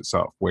experience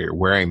itself, where you're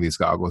wearing these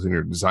goggles and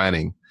you're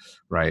designing,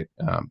 right?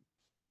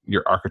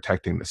 You're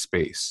architecting the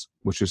space,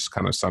 which is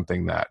kind of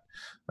something that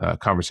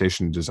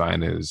conversation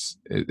design is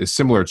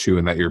similar to,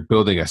 in that you're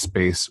building a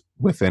space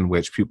within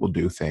which people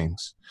do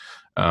things.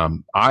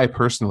 I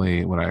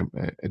personally, when I'm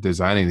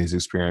designing these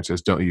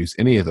experiences, don't use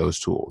any of those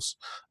tools.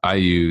 I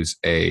use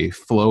a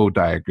flow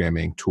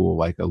diagramming tool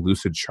like a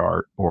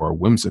Lucidchart or a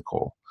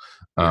Whimsical.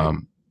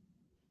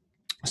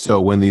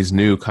 So when these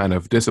new kind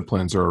of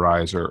disciplines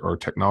arise or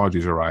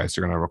technologies arise,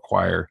 they're going to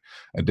require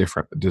a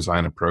different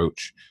design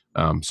approach.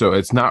 So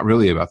it's not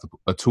really about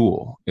a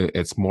tool.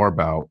 It's more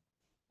about,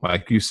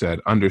 like you said,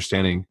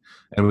 understanding,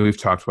 and we've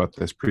talked about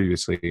this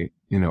previously,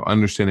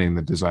 understanding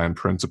the design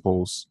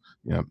principles,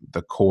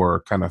 the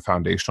core kind of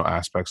foundational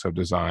aspects of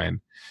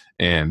design,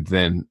 and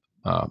then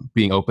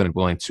being open and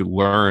willing to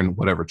learn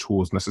whatever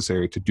tool is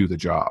necessary to do the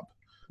job.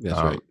 That's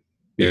right.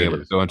 being There it able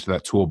to is. go into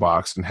that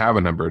toolbox and have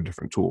a number of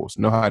different tools,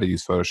 know how to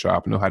use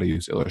Photoshop, know how to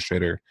use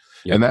Illustrator.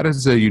 And Yep. that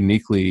is a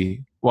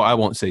uniquely, well, I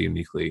won't say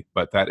uniquely,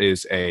 but that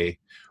is a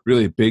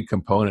really big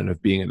component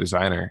of being a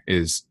designer,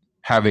 is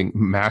having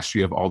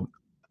mastery of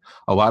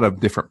a lot of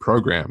different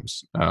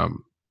programs.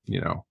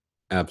 You know,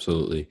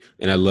 Absolutely.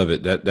 And I love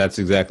it. That's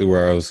exactly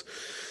where I was,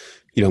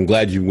 I'm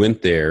glad you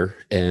went there.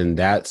 And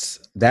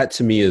that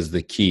to me is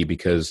the key,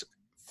 because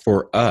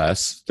for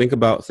us, think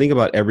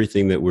about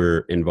everything that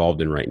we're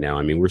involved in right now.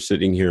 I mean, we're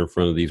sitting here in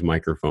front of these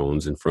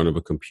microphones, in front of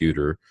a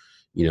computer,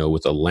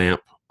 with a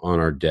lamp on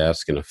our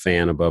desk and a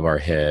fan above our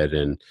head.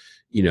 And,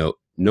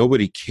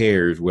 nobody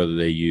cares whether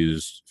they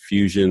use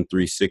Fusion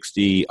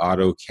 360,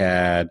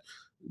 AutoCAD.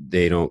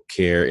 They don't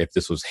care if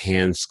this was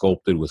hand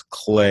sculpted with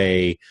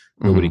clay.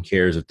 Nobody mm-hmm.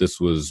 cares if this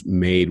was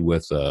made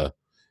with the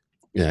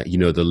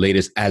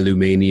latest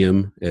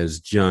aluminium,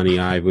 as Johnny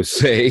Ive would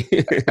say.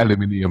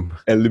 Aluminium.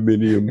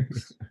 Aluminium.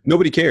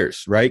 Nobody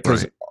cares, right?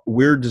 Because Right.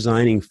 we're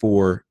designing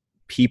for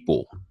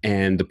people,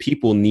 and the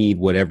people need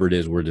whatever it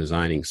is we're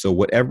designing. So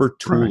whatever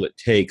tool Right. it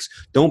takes,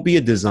 don't be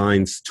a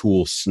design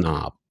tool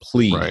snob,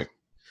 please. Right.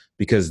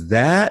 Because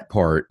that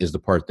part is the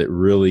part that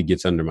really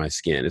gets under my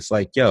skin. It's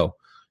like, yo,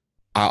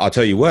 I'll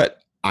tell you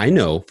what, I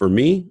know for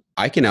me,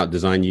 I can out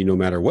design you no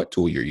matter what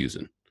tool you're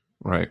using.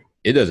 Right.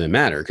 It doesn't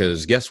matter,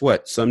 because guess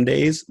what? Some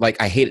days,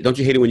 like, I hate it. Don't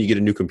you hate it when you get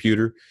a new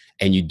computer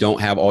and you don't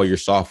have all your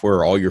software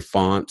or all your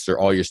fonts or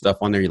all your stuff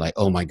on there? You're like,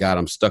 oh my God,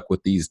 I'm stuck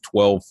with these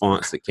 12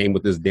 fonts that came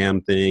with this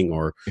damn thing.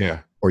 Or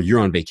you're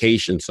on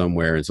vacation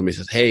somewhere and somebody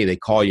says, hey, they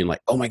call you and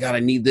like, oh my God,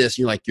 I need this. And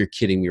you're like, you're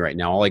kidding me right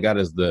now. All I got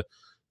is the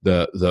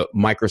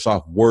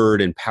Microsoft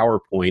Word and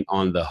PowerPoint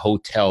on the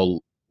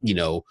hotel,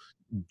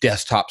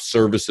 desktop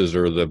services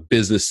or the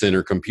business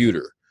center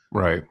computer.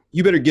 Right.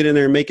 You better get in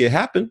there and make it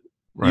happen.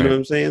 Right. You know what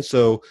I'm saying?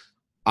 So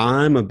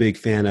I'm a big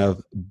fan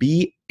of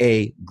be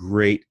a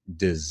great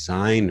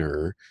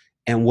designer,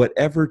 and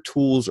whatever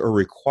tools are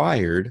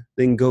required,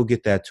 then go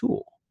get that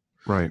tool.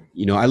 Right.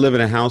 I live in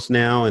a house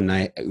now, and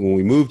when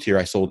we moved here,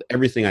 I sold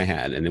everything I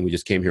had, and then we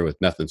just came here with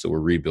nothing. So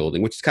we're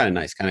rebuilding, which is kind of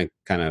nice, kind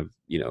of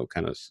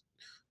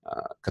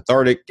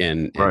cathartic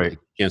and Right. a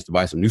chance to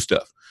buy some new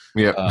stuff.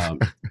 Yeah.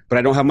 But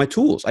I don't have my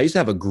tools. I used to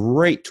have a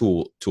great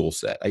tool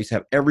set. I used to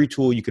have every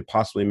tool you could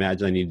possibly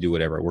imagine. I need to do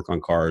whatever. I work on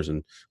cars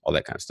and all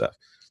that kind of stuff.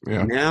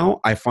 Yeah.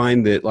 Now I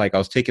find that, like, I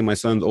was taking my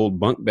son's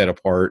old bunk bed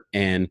apart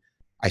and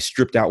I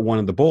stripped out one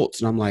of the bolts,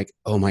 and I'm like,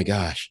 oh my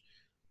gosh,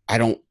 I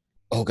don't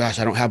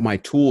have my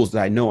tools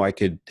that I know I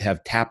could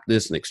have tapped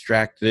this and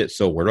extracted it.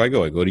 So where do I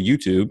go? I go to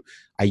YouTube.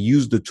 I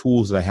use the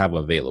tools that I have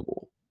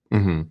available.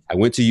 Mm-hmm. I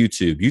went to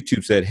YouTube.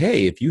 YouTube said,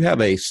 hey, if you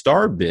have a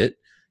star bit,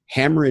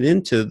 hammer it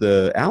into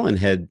the Allen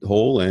head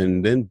hole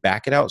and then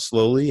back it out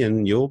slowly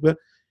and you'll be.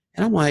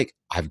 And I'm like,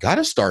 I've got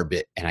a star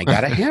bit and I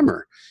got a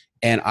hammer.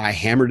 And I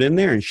hammered in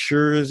there, and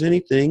sure as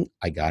anything,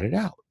 I got it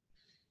out.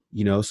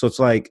 So it's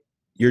like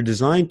your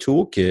design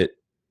toolkit,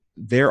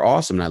 they're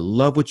awesome. And I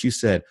love what you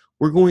said.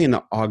 We're going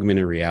into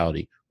augmented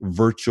reality,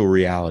 virtual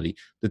reality.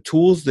 The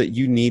tools that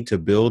you need to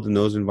build in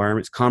those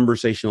environments,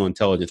 conversational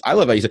intelligence. I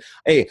love how you said,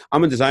 hey,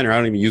 I'm a designer. I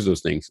don't even use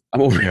those things. I'm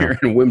over here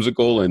in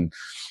Whimsical and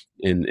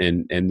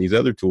these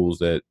other tools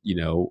that,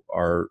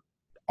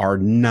 are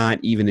not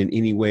even in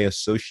any way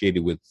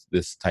associated with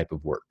this type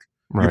of work.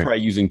 Right. You're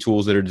probably using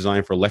tools that are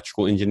designed for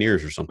electrical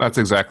engineers or something. That's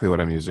exactly what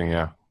I'm using.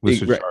 Yeah.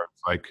 Lucid charts,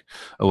 like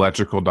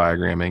electrical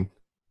diagramming.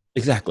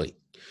 Exactly.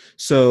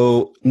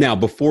 So now,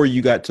 before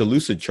you got to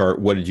Lucidchart,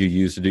 what did you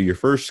use to do your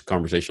first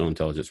conversational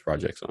intelligence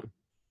projects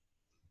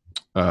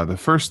on? The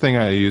first thing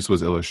I used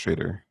was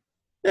Illustrator.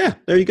 Yeah,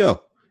 there you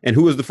go. And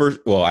who was the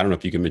first? Well, I don't know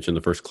if you can mention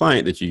the first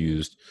client that you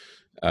used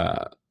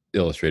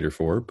Illustrator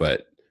for,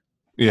 but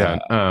yeah,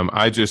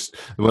 I just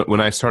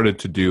when I started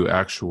to do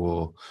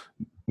actual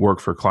work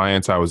for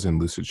clients, I was in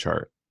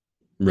Lucidchart.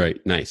 Right.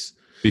 Nice.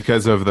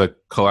 Because of the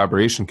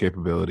collaboration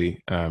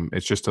capability.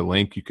 It's just a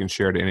link you can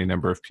share to any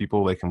number of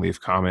people. They can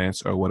leave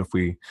comments. Or what if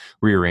we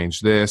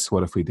rearrange this?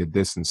 What if we did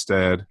this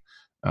instead?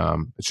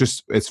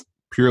 It's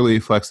purely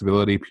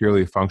flexibility,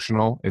 purely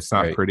functional. It's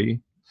not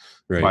pretty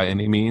by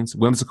any means.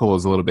 Whimsical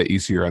is a little bit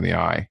easier on the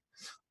eye.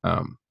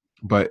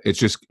 But it's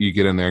just, you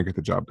get in there and get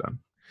the job done.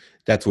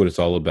 That's what it's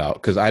all about.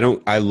 Because I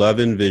love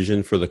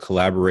InVision for the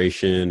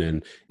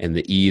collaboration and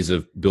the ease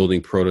of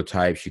building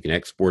prototypes. You can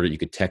export it. You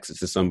could text it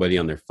to somebody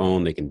on their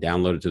phone. They can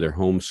download it to their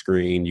home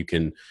screen. You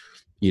can,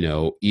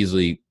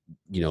 easily,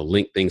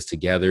 link things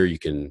together. You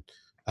can,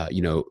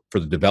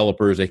 for the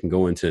developers, they can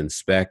go into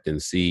inspect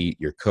and see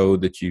your code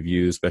that you've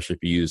used, especially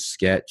if you use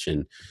Sketch,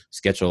 and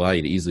Sketch will allow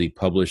you to easily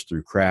publish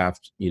through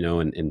Craft,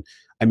 and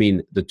I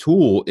mean, the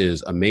tool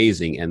is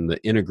amazing, and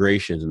the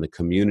integrations and the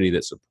community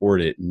that support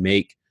it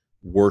make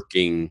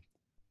working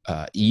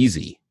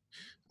easy.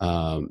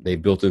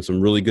 They've built in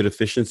some really good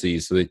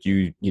efficiencies so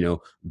that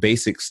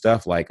basic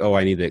stuff like, oh,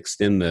 I need to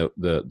extend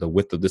the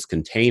width of this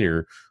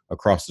container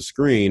across the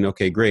screen.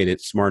 Okay, great.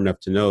 It's smart enough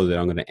to know that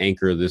I'm going to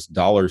anchor this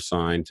dollar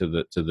sign to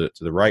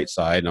the right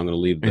side, and I'm going to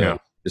leave the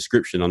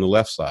description on the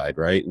left side,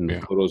 right? And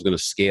the photo is going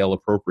to scale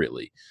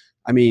appropriately.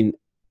 I mean,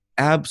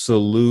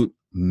 absolute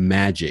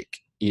magic,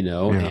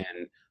 and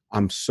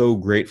I'm so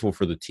grateful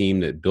for the team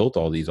that built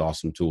all these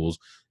awesome tools.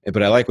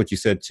 But I like what you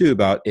said too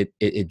about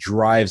it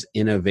drives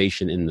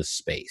innovation in the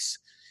space.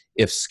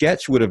 If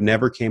Sketch would have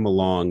never came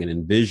along,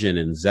 and InVision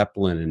and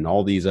Zeppelin and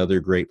all these other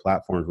great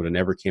platforms would have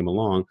never came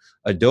along,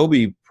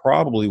 Adobe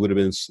probably would have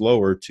been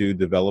slower to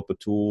develop a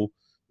tool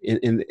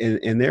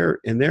in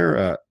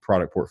their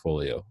product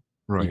portfolio,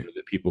 Right.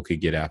 that people could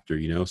get after.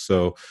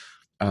 So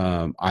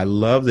I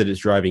love that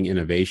it's driving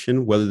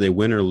innovation, whether they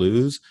win or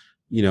lose.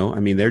 I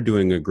mean, they're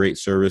doing a great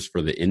service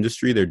for the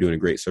industry. They're doing a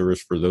great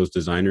service for those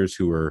designers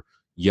who are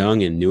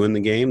young and new in the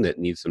game that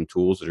need some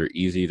tools that are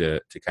easy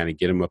to kind of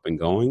get them up and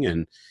going.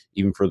 And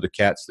even for the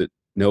cats that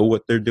know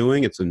what they're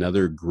doing, it's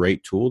another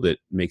great tool that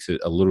makes it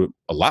a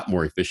lot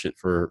more efficient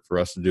for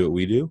us to do what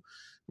we do.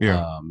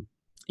 Yeah.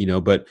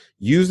 But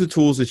use the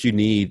tools that you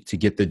need to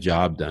get the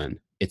job done.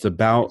 It's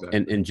about,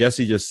 Exactly. and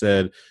Jesse just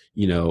said,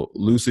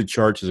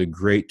 Lucidcharts is a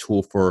great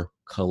tool for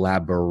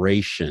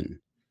collaboration.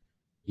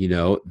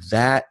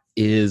 That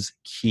is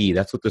key.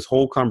 That's what this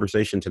whole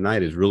conversation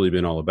tonight has really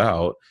been all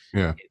about.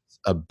 Yeah. It's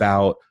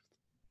about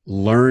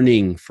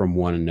learning from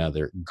one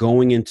another,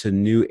 going into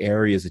new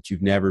areas that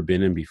you've never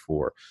been in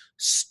before,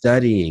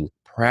 studying,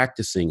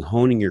 practicing,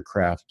 honing your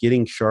craft,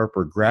 getting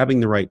sharper, grabbing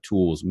the right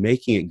tools,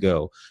 making it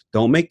go.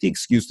 Don't make the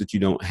excuse that you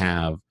don't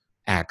have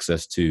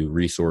access to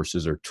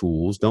resources or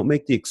tools. Don't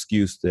make the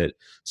excuse that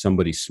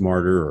somebody's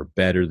smarter or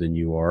better than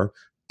you are.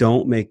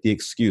 Don't make the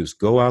excuse.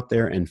 Go out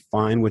there and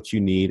find what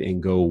you need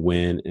and go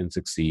win and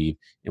succeed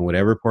in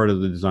whatever part of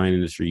the design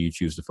industry you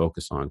choose to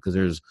focus on, because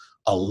there's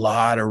a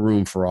lot of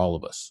room for all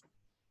of us.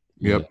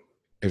 Yep.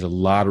 There's a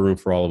lot of room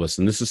for all of us.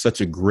 And this is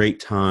such a great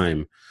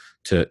time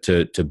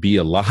to be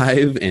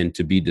alive and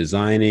to be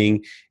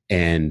designing.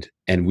 And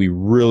we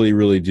really,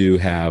 really do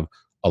have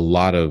a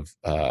lot of,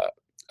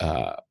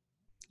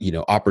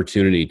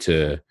 opportunity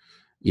to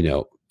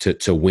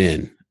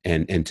win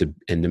and to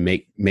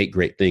make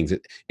great things.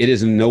 It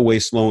is in no way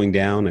slowing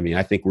down. I mean,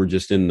 I think we're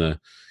just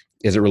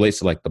as it relates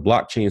to like the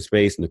blockchain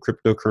space and the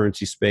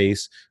cryptocurrency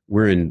space,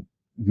 we're in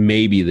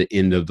maybe the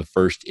end of the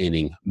first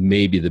inning,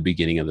 maybe the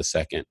beginning of the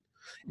second.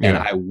 Yeah. And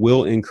I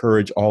will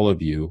encourage all of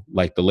you,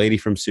 like the lady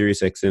from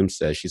SiriusXM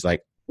says, she's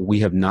like, we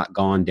have not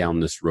gone down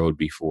this road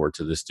before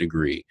to this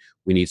degree.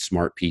 We need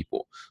smart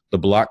people. The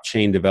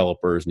blockchain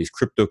developers and these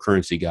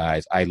cryptocurrency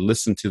guys, I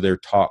listen to their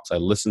talks. I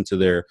listen to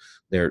their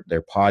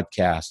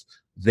podcasts.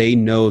 They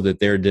know that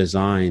their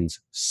designs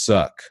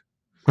suck.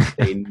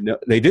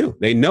 They do.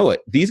 They know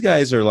it. These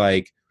guys are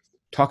like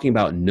talking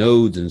about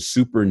nodes and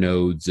super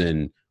nodes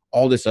and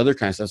all this other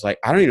kind of stuff. It's like,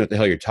 I don't even know what the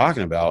hell you're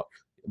talking about.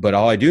 But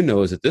all I do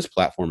know is that this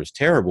platform is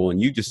terrible.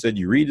 And you just said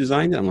you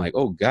redesigned it. I'm like,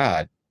 oh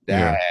God,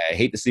 I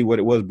hate to see what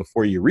it was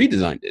before you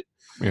redesigned it.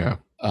 Yeah.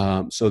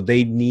 So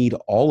they need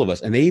all of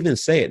us. And they even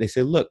say it. They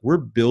say, look, we're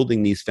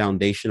building these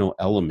foundational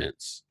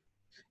elements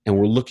and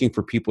we're looking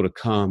for people to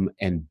come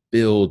and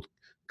build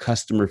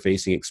customer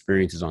facing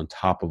experiences on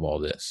top of all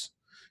this.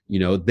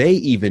 They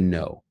even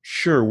know,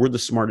 sure, we're the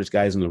smartest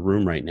guys in the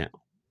room right now,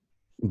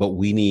 but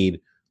we need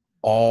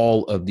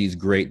all of these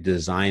great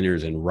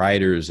designers and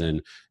writers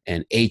and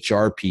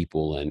HR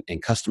people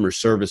and customer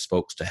service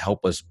folks to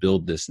help us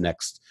build this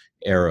next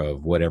era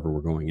of whatever we're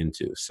going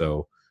into.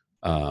 So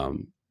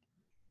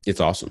it's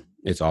awesome.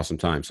 It's awesome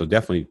time. So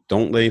definitely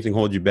don't let anything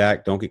hold you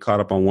back. Don't get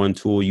caught up on one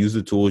tool. Use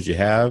the tools you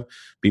have.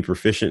 Be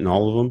proficient in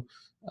all of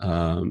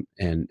them.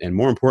 And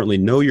more importantly,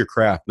 know your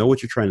craft. Know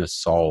what you're trying to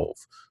solve.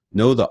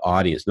 Know the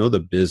audience. Know the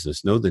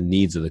business. Know the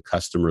needs of the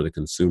customer, the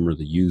consumer,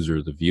 the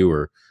user, the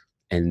viewer,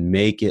 and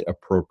make it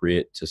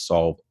appropriate to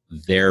solve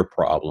their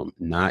problem,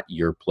 not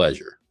your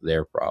pleasure,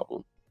 their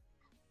problem.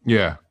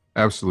 Yeah,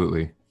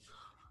 absolutely.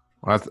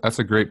 Well, that's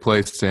a great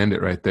place to end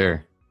it right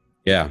there.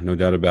 Yeah, no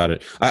doubt about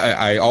it.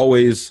 I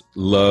always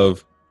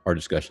love our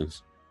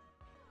discussions.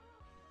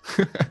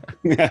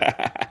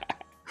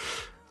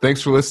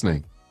 Thanks for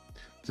listening.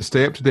 To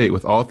stay up to date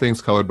with all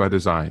things Colored by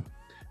Design,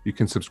 you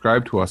can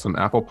subscribe to us on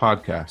Apple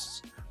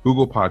Podcasts,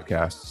 Google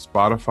Podcasts,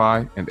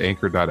 Spotify, and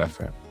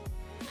Anchor.fm.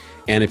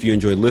 And if you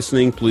enjoyed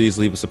listening, please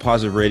leave us a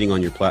positive rating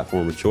on your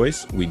platform of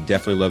choice. We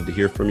definitely love to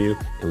hear from you,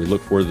 and we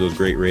look forward to those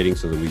great ratings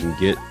so that we can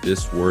get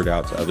this word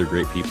out to other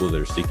great people that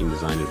are seeking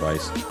design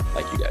advice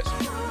like you guys.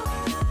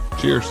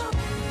 Cheers.